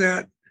to do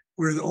that.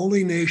 We're the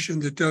only nation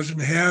that doesn't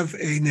have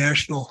a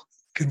national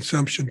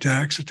consumption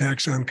tax, a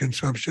tax on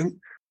consumption.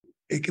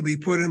 It can be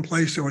put in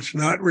place so it's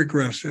not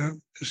regressive,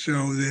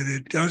 so that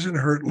it doesn't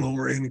hurt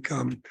lower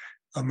income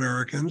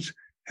Americans,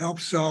 help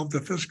solve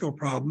the fiscal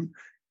problem.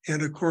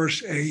 And of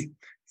course, a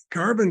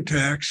carbon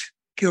tax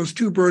kills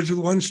two birds with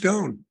one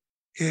stone.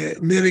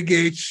 It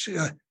mitigates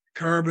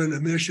carbon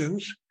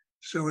emissions.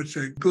 So it's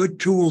a good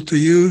tool to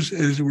use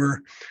as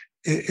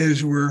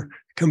we're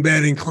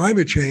combating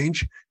climate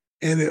change.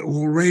 And it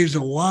will raise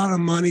a lot of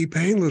money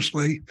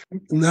painlessly,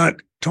 not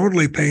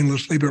totally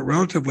painlessly, but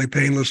relatively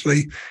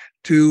painlessly,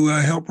 to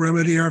help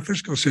remedy our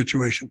fiscal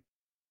situation.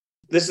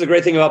 This is the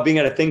great thing about being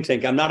at a think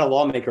tank. I'm not a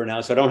lawmaker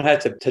now, so I don't have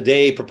to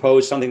today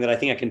propose something that I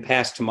think I can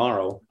pass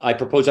tomorrow. I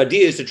propose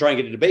ideas to try and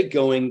get a debate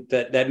going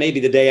that maybe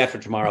the day after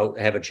tomorrow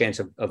have a chance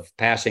of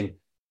passing.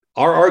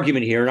 Our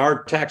argument here, and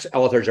our tax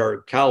authors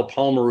are Kyle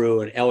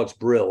Palmeru and Alex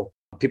Brill,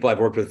 people I've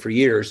worked with for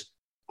years.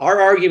 Our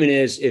argument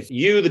is, if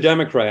you, the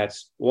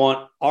Democrats,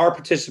 want our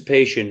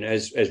participation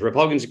as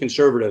Republicans and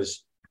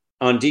conservatives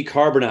on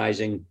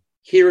decarbonizing,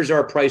 here's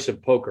our price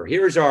of poker.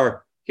 Here's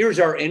our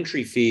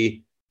entry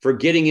fee for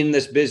getting in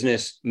this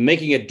business,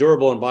 making it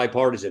durable and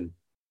bipartisan.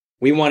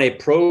 We want a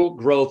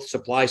pro-growth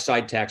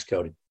supply-side tax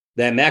code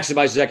that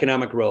maximizes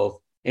economic growth.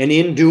 And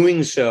in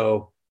doing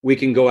so, we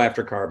can go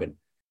after carbon.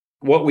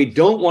 What we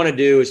don't want to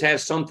do is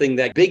have something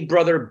that big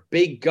brother,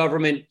 big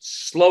government,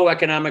 slow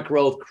economic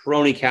growth,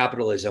 crony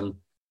capitalism,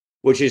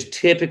 which is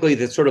typically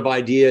the sort of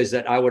ideas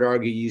that I would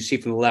argue you see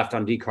from the left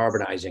on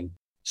decarbonizing.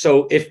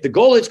 So if the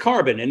goal is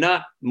carbon and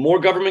not more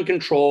government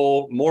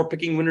control, more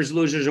picking winners and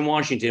losers in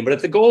Washington, but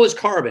if the goal is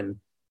carbon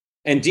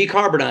and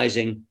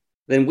decarbonizing,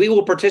 then we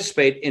will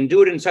participate and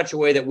do it in such a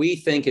way that we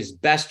think is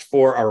best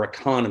for our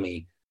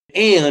economy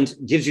and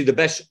gives you the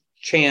best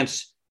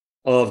chance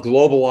of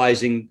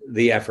globalizing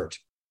the effort.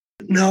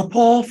 Now,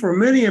 Paul, for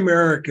many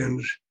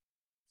Americans,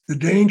 the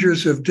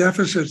dangers of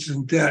deficits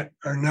and debt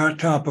are not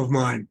top of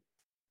mind.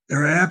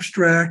 They're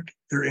abstract,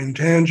 they're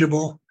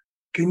intangible.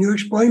 Can you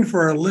explain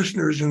for our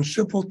listeners in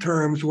simple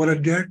terms what a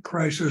debt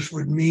crisis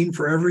would mean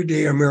for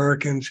everyday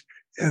Americans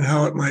and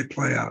how it might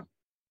play out?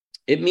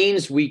 It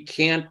means we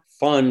can't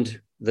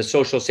fund the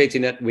social safety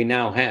net we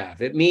now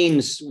have. It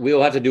means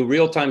we'll have to do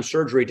real-time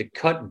surgery to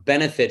cut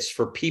benefits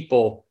for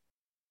people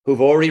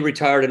who've already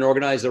retired and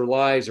organized their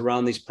lives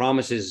around these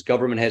promises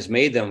government has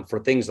made them for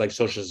things like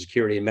Social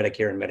Security and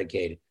Medicare and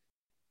Medicaid.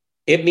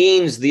 It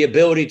means the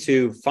ability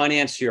to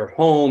finance your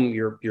home,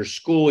 your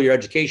school, your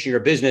education, your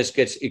business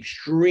gets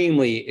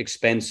extremely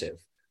expensive.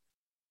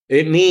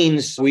 It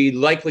means we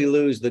likely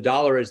lose the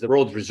dollar as the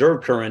world's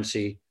reserve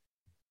currency,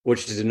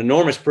 which is an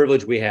enormous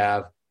privilege we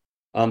have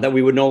that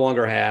we would no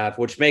longer have,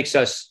 which makes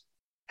us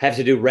have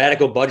to do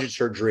radical budget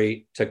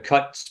surgery to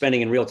cut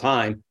spending in real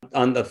time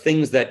on the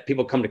things that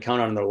people come to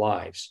count on in their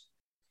lives.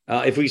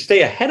 If we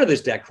stay ahead of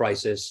this debt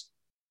crisis,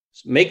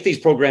 make these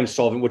programs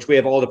solvent, which we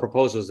have all the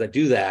proposals that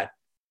do that.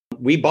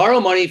 We borrow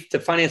money to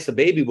finance the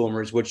baby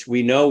boomers, which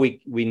we know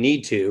we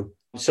need to,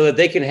 so that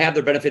they can have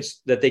their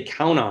benefits that they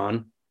count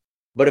on.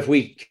 But if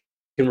we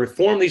can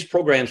reform these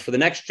programs for the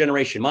next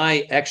generation,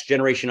 my X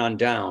generation on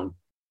down,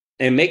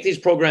 and make these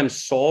programs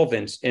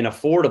solvent and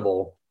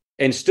affordable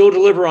and still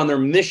deliver on their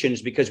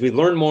missions, because we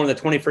learned more in the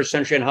 21st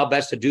century on how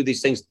best to do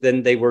these things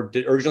than they were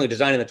originally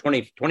designed in the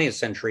 20th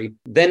century,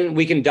 then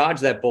we can dodge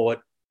that bullet,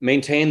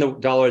 maintain the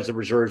dollar as a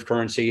reserve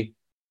currency,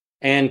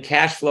 and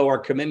cash flow our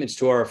commitments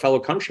to our fellow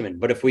countrymen.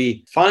 But if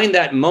we find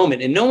that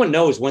moment, and no one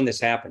knows when this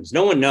happens,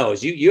 no one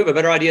knows. You have a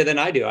better idea than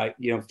I do.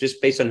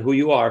 Just based on who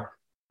you are.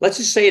 Let's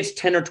just say it's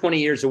 10 or 20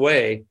 years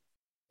away.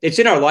 It's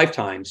in our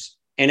lifetimes,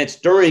 and it's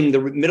during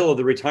the middle of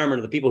the retirement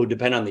of the people who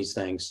depend on these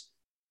things.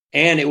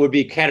 And it would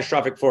be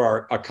catastrophic for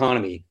our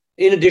economy.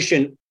 In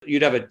addition,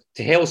 you'd have a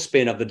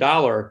tailspin of the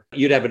dollar.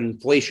 You'd have an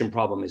inflation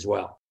problem as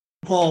well.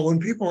 Paul, when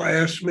people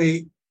ask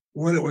me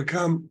when it would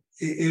come,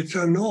 it's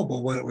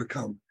unknowable when it would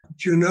come.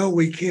 But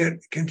we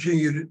can't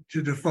continue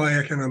to defy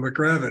economic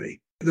gravity.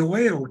 The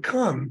way it will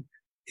come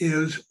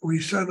is we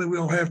suddenly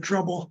will have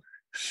trouble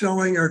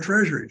selling our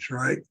treasuries,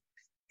 right?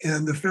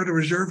 And the Federal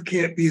Reserve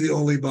can't be the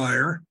only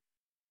buyer.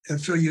 And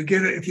so if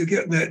you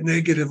get in that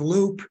negative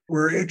loop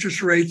where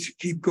interest rates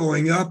keep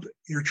going up,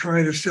 you're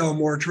trying to sell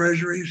more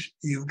treasuries,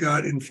 you've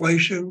got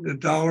inflation, the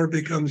dollar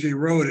becomes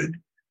eroded,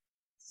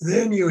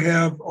 then you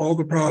have all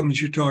the problems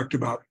you talked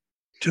about.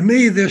 To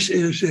me, this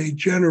is a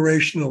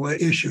generational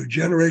issue,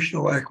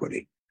 generational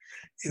equity,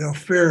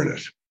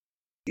 fairness.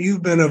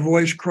 You've been a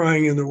voice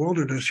crying in the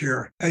wilderness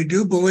here. I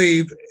do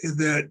believe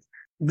that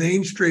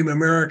mainstream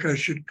America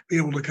should be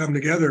able to come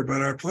together,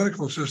 but our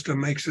political system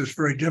makes this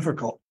very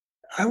difficult.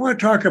 I want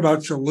to talk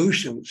about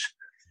solutions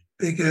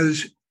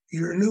because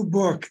your new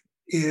book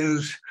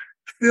is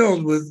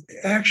filled with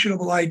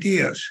actionable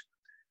ideas.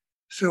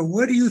 So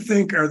what do you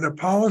think are the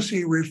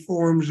policy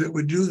reforms that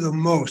would do the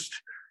most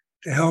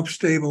to help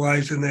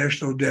stabilize the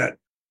national debt?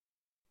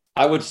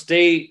 I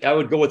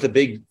would go with the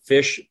big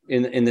fish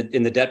in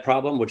the debt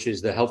problem, which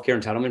is the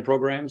healthcare entitlement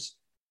programs.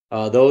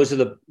 Those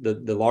are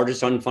the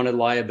largest unfunded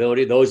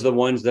liability. Those are the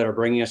ones that are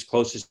bringing us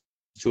closest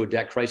to a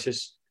debt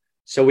crisis.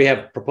 So we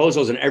have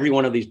proposals in every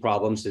one of these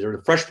problems. There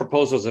are fresh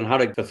proposals on how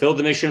to fulfill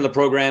the mission of the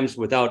programs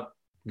without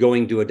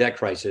going to a debt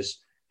crisis.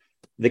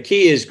 The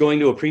key is going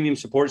to a premium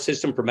support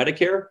system for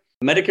Medicare.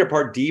 The Medicare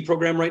Part D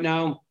program right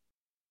now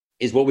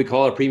is what we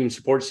call a premium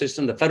support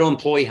system. The Federal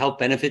Employee Health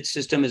Benefits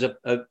System is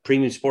a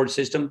premium support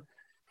system.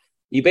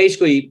 You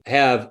basically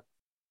have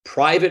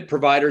private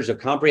providers of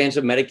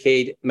comprehensive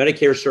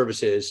Medicare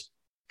services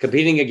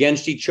competing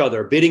against each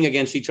other, bidding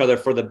against each other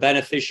for the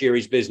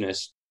beneficiary's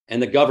business,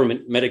 and the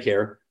government,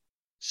 Medicare,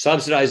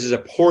 subsidizes a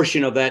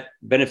portion of that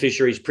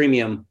beneficiary's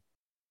premium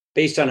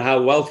based on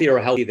how wealthy or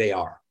healthy they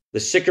are. The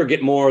sicker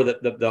get more,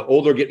 the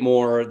older get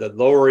more, the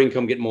lower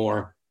income get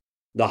more.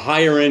 The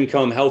higher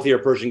income, healthier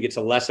person gets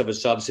a less of a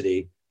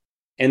subsidy.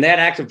 And that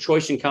act of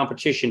choice and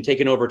competition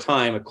taken over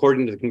time,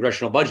 according to the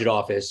Congressional Budget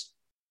Office,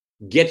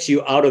 gets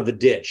you out of the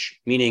ditch,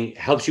 meaning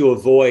helps you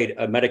avoid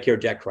a Medicare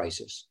debt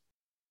crisis.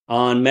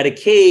 On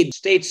Medicaid,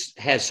 states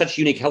have such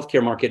unique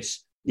healthcare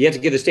markets, you have to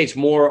give the states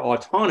more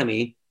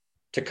autonomy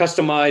to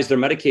customize their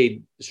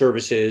Medicaid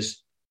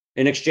services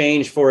in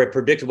exchange for a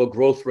predictable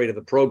growth rate of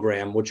the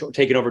program, which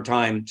taken over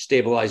time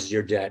stabilizes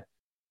your debt.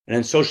 And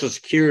then Social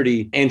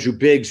Security, Andrew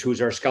Biggs,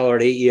 who's our scholar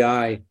at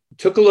AEI,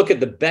 took a look at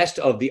the best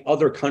of the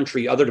other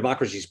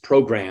democracies'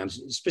 programs,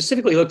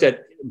 specifically looked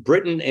at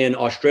Britain and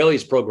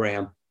Australia's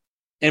program,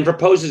 and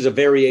proposes a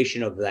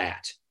variation of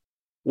that,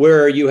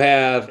 where you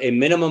have a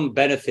minimum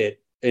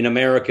benefit in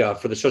America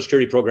for the Social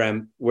Security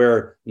program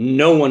where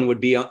no one would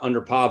be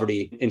under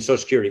poverty in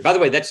Social Security. By the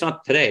way, that's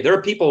not today. There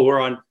are people who are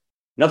on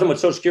nothing but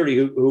Social Security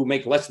who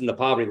make less than the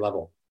poverty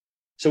level.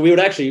 So we would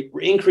actually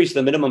increase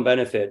the minimum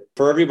benefit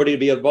for everybody to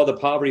be above the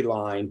poverty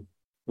line.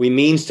 We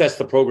means test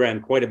the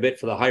program quite a bit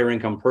for the higher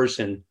income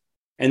person.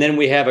 And then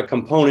we have a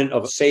component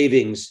of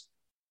savings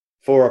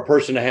for a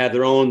person to have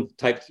their own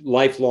type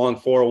lifelong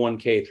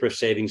 401k thrift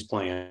savings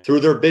plan through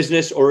their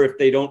business, or if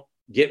they don't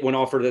get one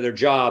offered at their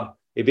job,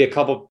 it'd be a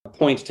couple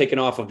points taken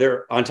off of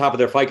on top of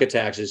their FICA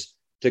taxes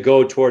to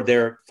go toward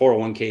their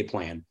 401k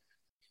plan.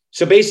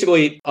 So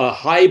basically a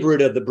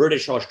hybrid of the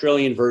British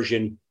Australian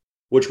version,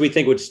 which we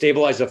think would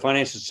stabilize the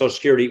finances of Social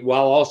Security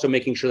while also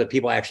making sure that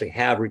people actually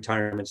have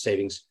retirement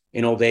savings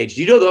in old age.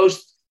 Do you know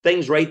those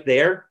things right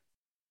there?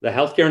 The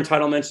healthcare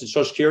entitlements and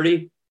Social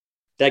Security,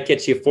 that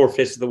gets you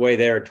 4/5 of the way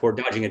there toward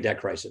dodging a debt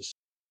crisis.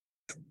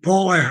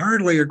 Paul, I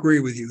hardly agree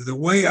with you. The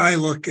way I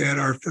look at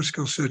our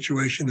fiscal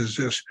situation is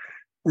this.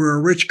 We're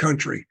a rich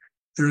country.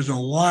 There's a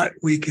lot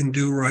we can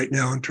do right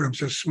now in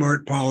terms of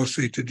smart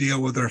policy to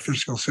deal with our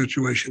fiscal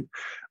situation.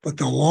 But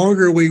the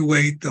longer we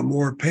wait, the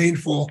more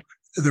painful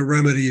the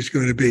remedy is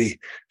going to be.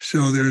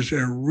 So there's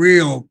a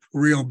real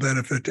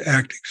benefit to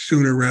acting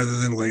sooner rather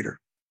than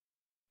later.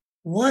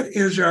 What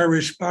is our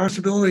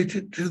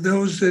responsibility to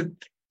those that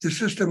the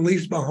system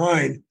leaves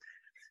behind?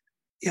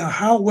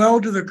 How well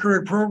do the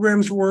current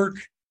programs work,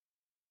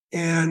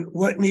 and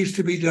what needs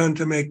to be done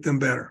to make them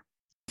better?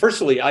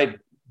 Personally, I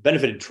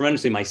benefited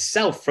tremendously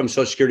myself from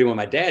Social Security when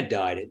my dad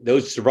died.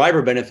 Those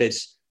survivor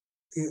benefits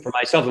for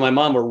myself and my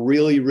mom were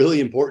really, really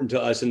important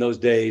to us in those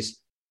days.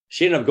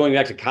 She ended up going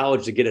back to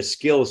college to get a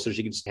skill so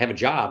she could have a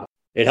job.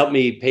 It helped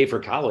me pay for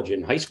college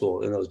in high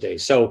school in those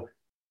days. So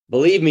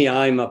believe me,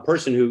 I'm a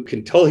person who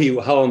can tell you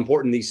how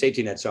important these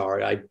safety nets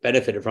are. I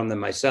benefited from them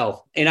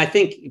myself. And I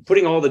think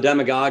putting all the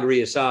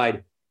demagoguery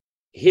aside,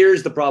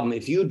 here's the problem.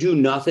 If you do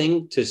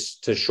nothing to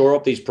shore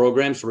up these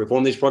programs, to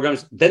reform these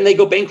programs, then they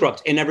go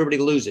bankrupt and everybody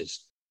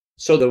loses.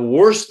 So the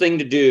worst thing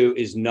to do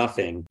is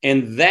nothing.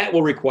 And that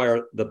will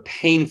require the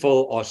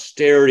painful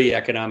austerity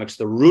economics,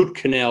 the root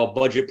canal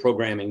budget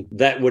programming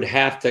that would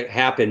have to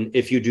happen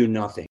if you do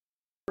nothing.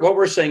 What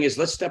we're saying is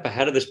let's step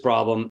ahead of this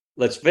problem.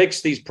 Let's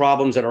fix these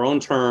problems at our own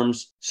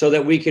terms so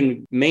that we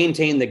can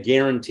maintain the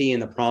guarantee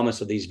and the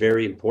promise of these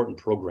very important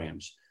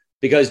programs.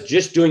 Because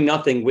just doing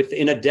nothing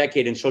within a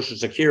decade in Social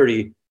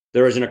Security,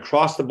 there is an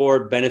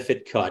across-the-board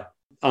benefit cut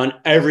on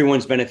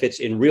everyone's benefits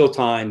in real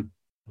time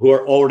who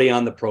are already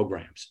on the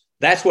programs.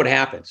 That's what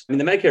happens. I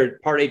mean, the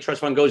Medicare Part A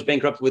trust fund goes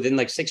bankrupt within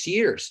like 6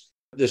 years.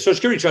 The Social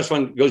Security trust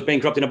fund goes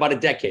bankrupt in about a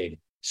decade.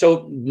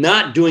 So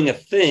not doing a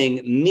thing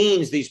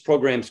means these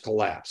programs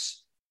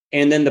collapse.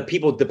 And then the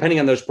people depending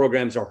on those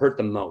programs are hurt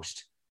the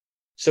most.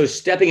 So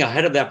stepping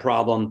ahead of that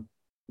problem,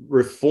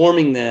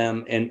 reforming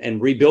them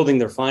and rebuilding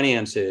their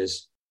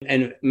finances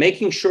and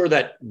making sure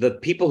that the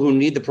people who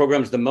need the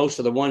programs the most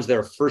are the ones that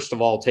are first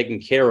of all taken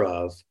care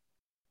of.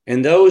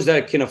 And those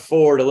that can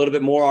afford a little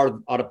bit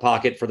more out of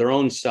pocket for their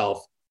own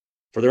self,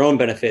 for their own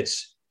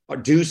benefits, or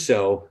do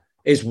so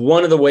is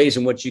one of the ways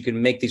in which you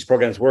can make these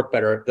programs work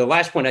better. The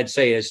last point I'd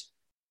say is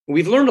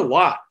we've learned a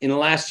lot in the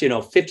last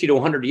 50 to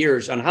 100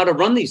 years on how to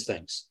run these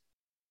things.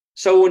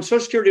 So when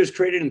Social Security was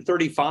created in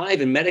 35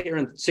 and Medicare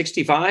in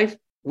 65,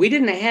 we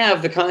didn't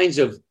have the kinds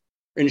of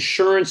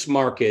insurance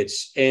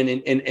markets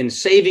and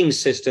savings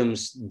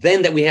systems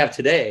then that we have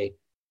today.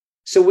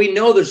 So we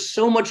know there's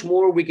so much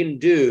more we can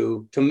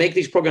do to make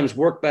these programs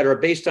work better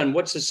based on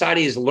what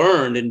society has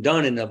learned and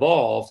done and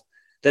evolved,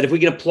 that if we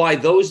can apply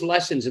those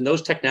lessons and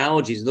those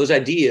technologies and those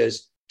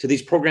ideas to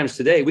these programs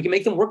today, we can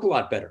make them work a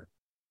lot better.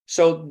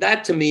 So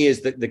that to me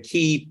is the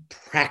key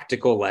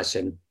practical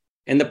lesson.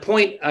 And the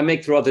point I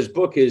make throughout this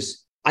book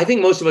is I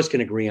think most of us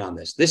can agree on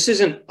this. This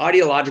isn't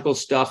ideological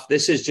stuff.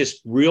 This is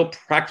just real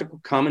practical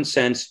common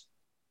sense.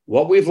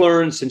 What we've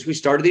learned since we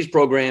started these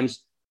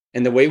programs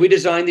and the way we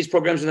designed these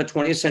programs in the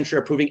 20th century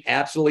are proving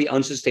absolutely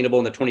unsustainable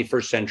in the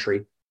 21st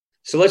century.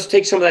 So let's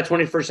take some of that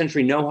 21st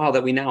century know-how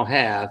that we now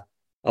have,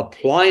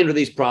 apply into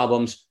these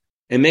problems,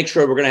 and make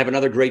sure we're going to have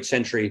another great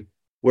century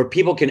where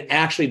people can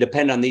actually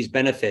depend on these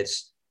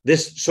benefits,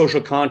 this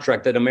social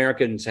contract that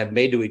Americans have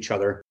made to each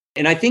other.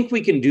 And I think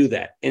we can do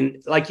that.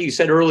 And like you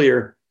said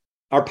earlier,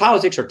 our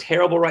politics are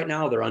terrible right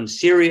now. They're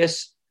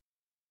unserious,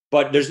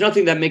 but there's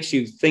nothing that makes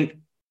you think,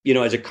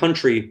 as a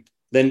country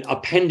than a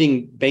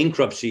pending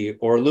bankruptcy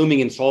or looming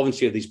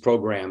insolvency of these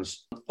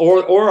programs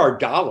or our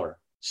dollar.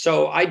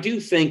 So I do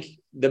think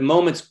the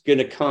moment's going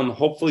to come,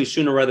 hopefully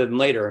sooner rather than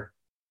later,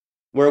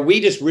 where we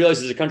just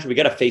realize as a country, we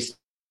got to face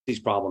these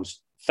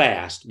problems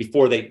fast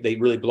before they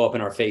really blow up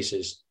in our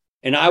faces.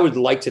 And I would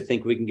like to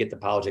think we can get the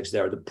politics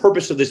there. The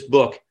purpose of this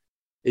book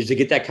is to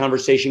get that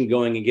conversation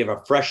going and give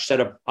a fresh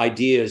set of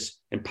ideas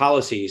and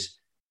policies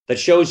that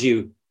shows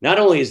you not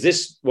only is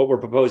this what we're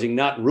proposing,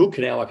 not root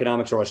canal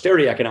economics or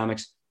austerity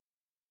economics,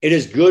 it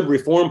is good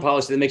reform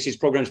policy that makes these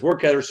programs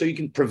work better so you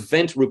can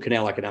prevent root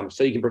canal economics,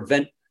 so you can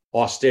prevent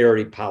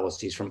austerity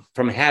policies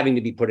from having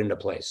to be put into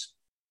place.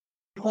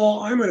 Paul,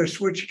 I'm going to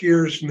switch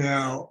gears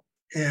now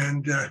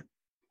and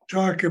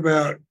talk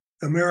about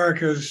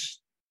America's,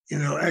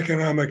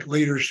 economic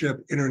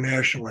leadership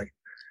internationally.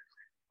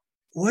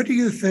 What do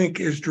you think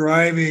is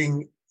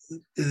driving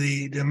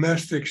the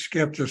domestic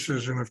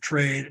skepticism of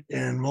trade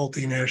and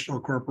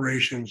multinational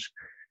corporations?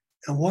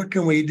 And what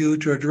can we do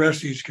to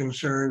address these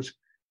concerns?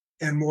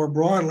 And more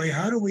broadly,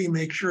 how do we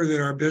make sure that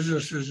our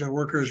businesses and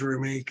workers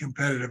remain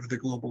competitive in the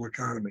global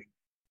economy?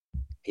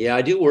 Yeah,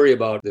 I do worry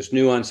about this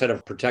new onset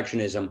of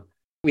protectionism.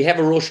 We have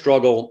a real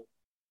struggle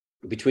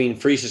between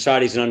free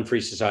societies and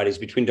unfree societies,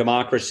 between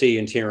democracy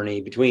and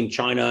tyranny, between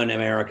China and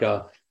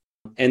America.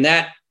 And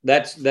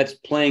that's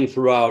playing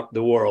throughout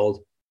the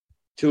world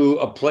to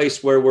a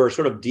place where we're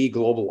sort of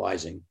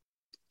deglobalizing.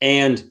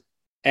 And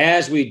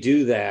as we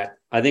do that,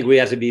 I think we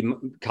have to be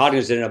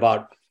cognizant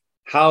about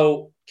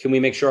how can we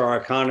make sure our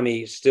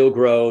economy still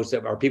grows,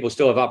 that our people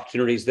still have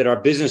opportunities, that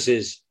our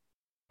businesses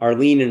are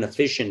lean and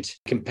efficient,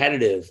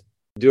 competitive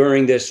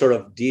during this sort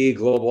of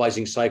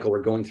deglobalizing cycle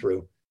we're going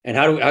through. And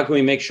how can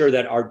we make sure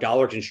that our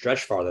dollar can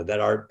stretch farther,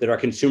 that our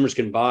consumers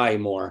can buy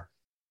more?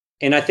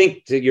 And I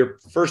think to your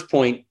first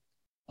point,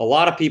 a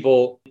lot of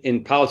people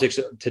in politics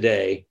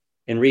today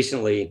and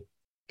recently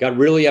got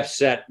really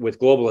upset with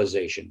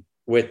globalization,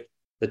 with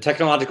the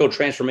technological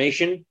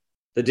transformation,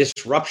 the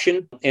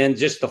disruption, and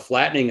just the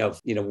flattening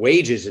of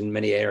wages in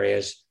many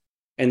areas,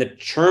 and the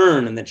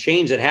churn and the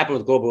change that happened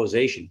with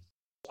globalization.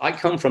 I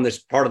come from this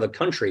part of the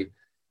country,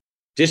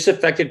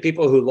 disaffected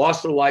people who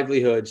lost their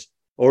livelihoods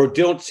or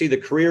don't see the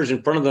careers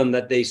in front of them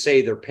that they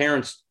say their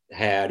parents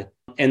had.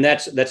 And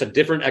that's a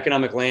different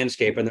economic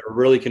landscape, and they're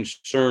really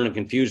concerned and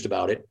confused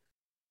about it.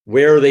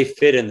 Where they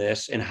fit in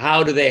this, and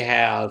how do they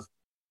have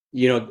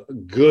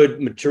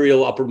good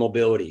material upward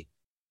mobility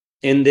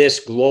in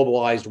this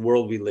globalized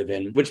world we live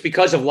in, which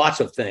because of lots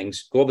of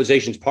things,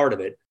 globalization is part of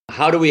it.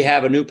 How do we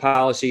have a new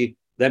policy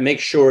that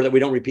makes sure that we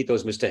don't repeat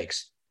those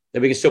mistakes,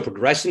 that we can still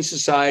progress in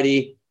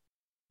society,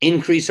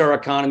 increase our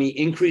economy,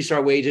 increase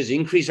our wages,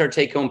 increase our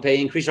take-home pay,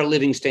 increase our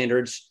living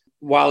standards,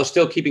 while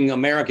still keeping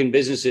American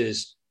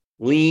businesses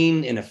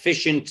lean and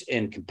efficient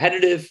and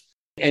competitive,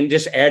 and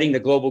just adding to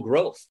global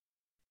growth.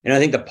 And I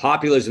think the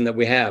populism that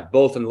we have,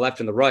 both on the left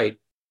and the right,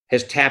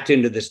 has tapped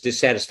into this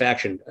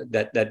dissatisfaction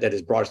that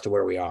has brought us to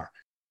where we are.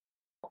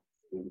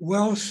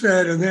 Well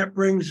said. And that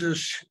brings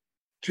us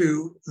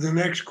to the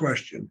next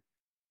question,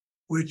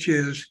 which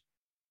is,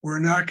 we're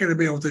not going to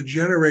be able to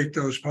generate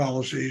those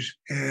policies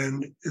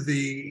and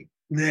the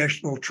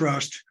national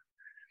trust,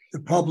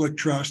 the public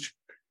trust,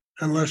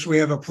 unless we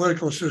have a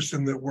political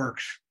system that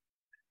works.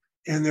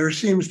 And there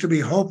seems to be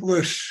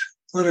hopeless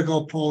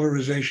political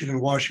polarization in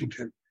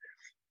Washington.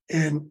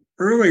 And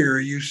earlier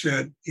you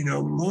said,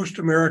 most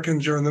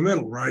Americans are in the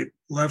middle, right?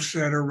 Left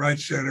center, right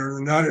center,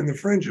 and not in the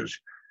fringes.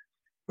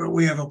 But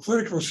we have a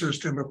political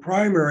system, a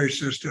primary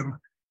system,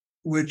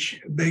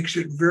 which makes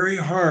it very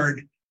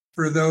hard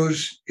for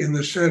those in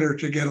the center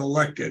to get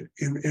elected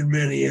in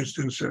many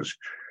instances.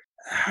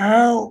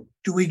 How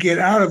do we get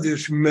out of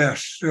this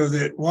mess so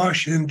that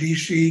Washington,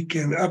 D.C.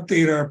 can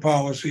update our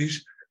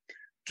policies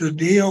to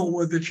deal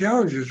with the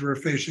challenges we're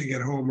facing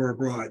at home or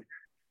abroad?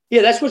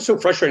 Yeah, that's what's so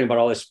frustrating about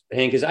all this,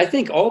 Hank, is I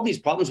think all these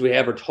problems we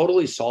have are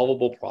totally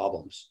solvable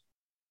problems.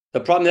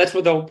 That's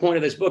what the whole point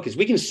of this book is.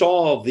 We can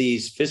solve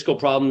these fiscal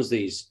problems,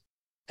 these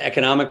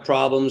economic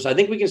problems. I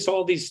think we can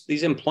solve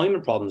these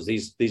employment problems,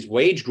 these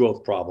wage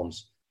growth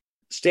problems,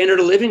 standard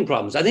of living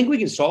problems. I think we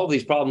can solve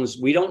these problems.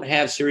 We don't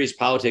have serious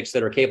politics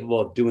that are capable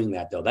of doing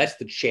that, though. That's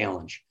the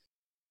challenge.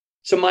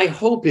 So my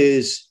hope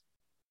is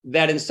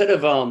that instead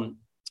of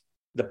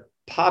the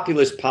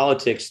populist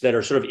politics that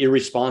are sort of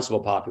irresponsible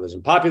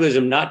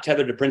populism not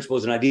tethered to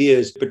principles and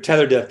ideas, but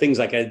tethered to things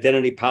like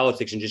identity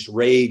politics and just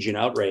rage and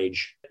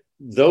outrage,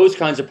 those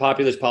kinds of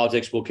populist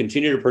politics will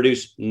continue to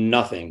produce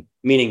nothing,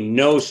 meaning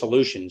no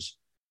solutions,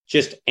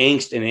 just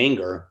angst and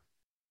anger.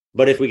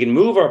 But if we can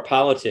move our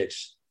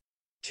politics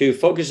to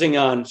focusing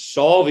on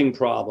solving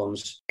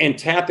problems and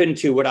tap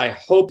into what I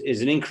hope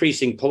is an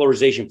increasing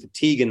polarization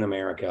fatigue in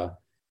America.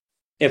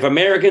 If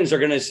Americans are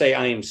going to say,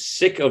 I am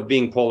sick of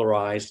being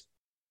polarized,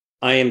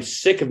 I am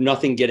sick of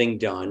nothing getting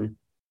done,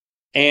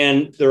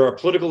 and there are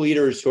political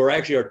leaders who are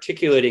actually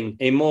articulating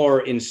a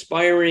more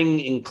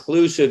inspiring,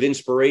 inclusive,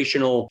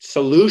 inspirational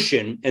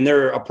solution, and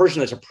they're a person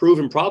that's a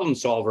proven problem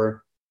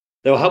solver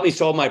that will help me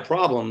solve my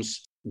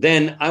problems,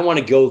 then I want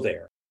to go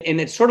there. And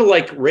it's sort of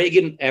like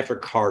Reagan after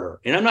Carter.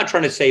 And I'm not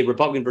trying to say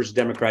Republican versus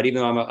Democrat, even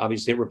though I'm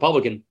obviously a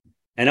Republican.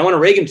 And I want a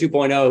Reagan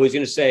 2.0 who's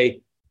going to say,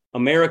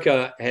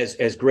 America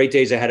has great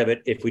days ahead of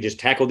it if we just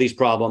tackle these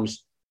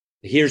problems.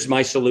 Here's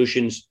my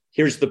solutions.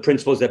 Here's the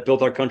principles that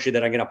built our country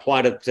that I'm going to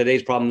apply to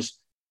today's problems.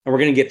 And we're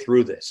going to get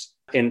through this.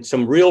 And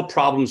some real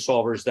problem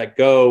solvers that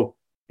go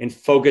and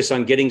focus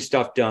on getting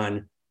stuff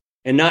done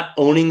and not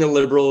owning the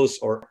liberals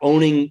or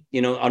owning,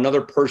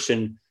 another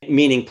person,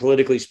 meaning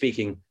politically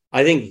speaking.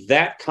 I think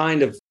that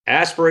kind of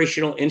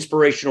aspirational,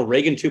 inspirational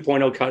Reagan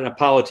 2.0 kind of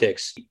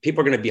politics,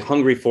 people are going to be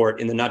hungry for it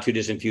in the not too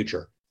distant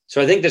future.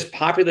 So I think this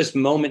populist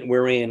moment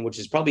we're in, which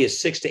is probably a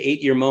 6 to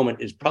 8 year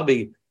moment, is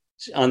probably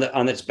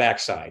on its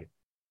backside.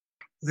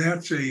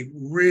 That's a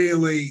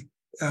really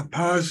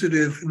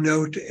positive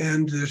note to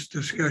end this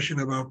discussion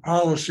about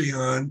policy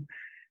on.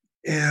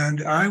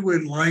 And I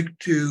would like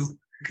to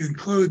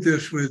conclude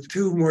this with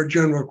two more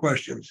general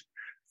questions.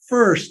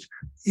 First,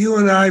 you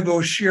and I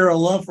both share a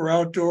love for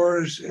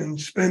outdoors and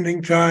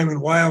spending time in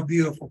wild,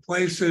 beautiful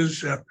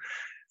places.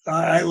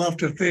 I love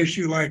to fish.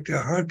 You like to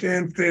hunt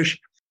and fish.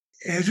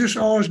 Has this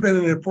always been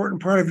an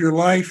important part of your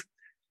life?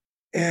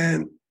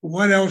 And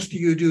what else do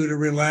you do to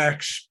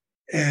relax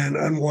and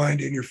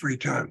unwind in your free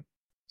time?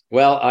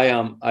 Well,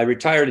 I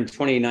retired in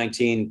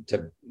 2019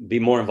 to be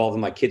more involved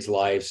in my kids'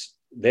 lives.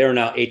 They are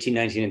now 18,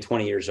 19, and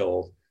 20 years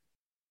old.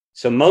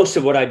 So most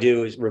of what I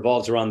do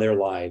revolves around their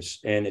lives.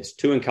 And it's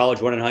 2 in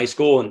college, 1 in high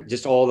school, and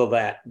just all of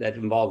that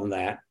involved in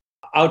that.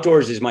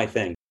 Outdoors is my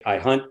thing. I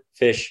hunt,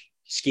 fish,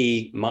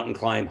 ski, mountain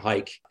climb,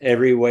 hike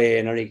every way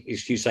and any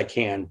excuse I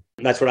can.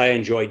 That's what I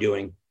enjoy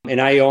doing. And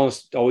I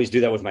always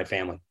do that with my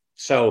family.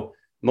 So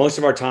most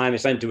of our time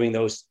is spent doing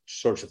those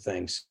sorts of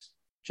things.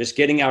 Just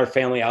getting our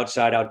family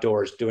outside,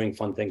 outdoors, doing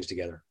fun things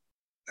together.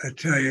 I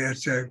tell you,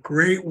 it's a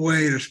great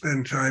way to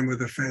spend time with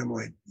the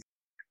family.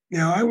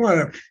 Now, I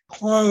want to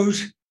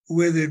close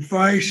with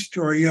advice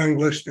to our young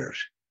listeners.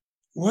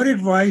 What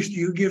advice do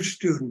you give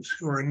students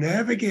who are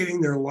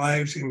navigating their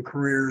lives and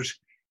careers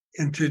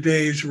in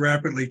today's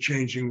rapidly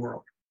changing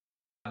world?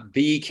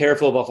 Be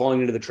careful about falling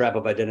into the trap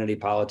of identity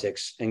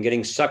politics and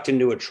getting sucked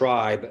into a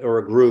tribe or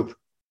a group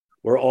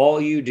where all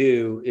you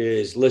do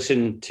is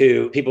listen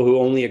to people who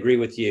only agree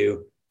with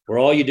you, where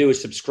all you do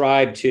is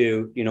subscribe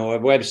to, a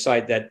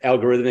website that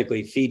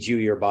algorithmically feeds you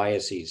your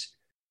biases.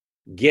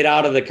 Get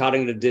out of the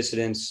cognitive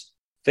dissonance.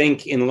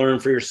 think and learn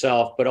for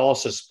yourself, but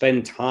also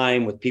spend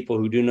time with people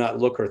who do not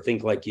look or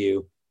think like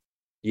you.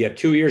 You have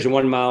 2 ears and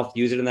one mouth,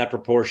 use it in that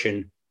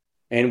proportion,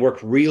 and work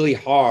really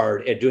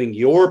hard at doing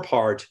your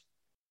part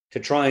to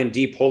try and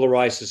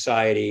depolarize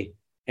society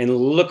and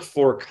look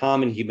for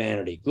common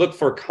humanity. Look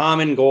for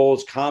common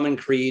goals, common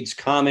creeds,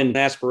 common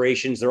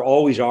aspirations. There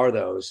always are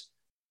those.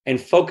 And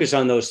focus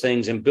on those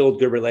things and build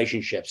good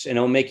relationships. And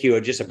it'll make you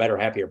just a better,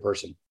 happier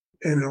person.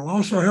 And it'll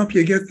also help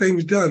you get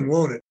things done,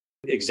 won't it?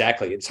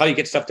 Exactly. It's how you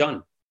get stuff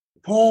done.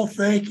 Paul,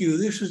 thank you.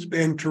 This has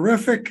been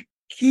terrific.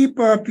 Keep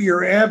up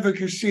your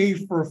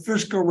advocacy for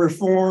fiscal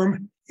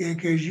reform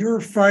because you're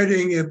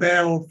fighting a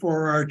battle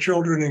for our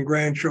children and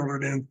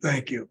grandchildren. And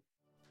thank you.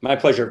 My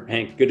pleasure,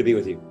 Hank. Good to be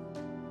with you.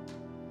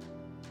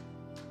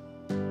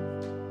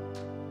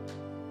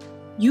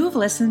 You have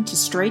listened to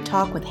Straight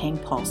Talk with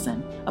Hank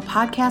Paulson, a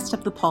podcast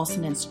of the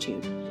Paulson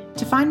Institute.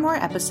 To find more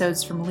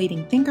episodes from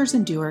leading thinkers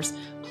and doers,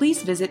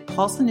 please visit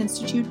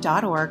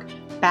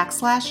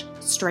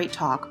paulsoninstitute.org/Straight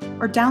Talk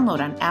or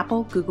download on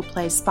Apple, Google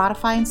Play,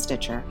 Spotify, and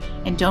Stitcher.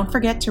 And don't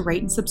forget to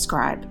rate and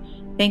subscribe.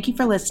 Thank you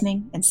for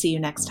listening and see you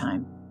next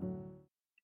time.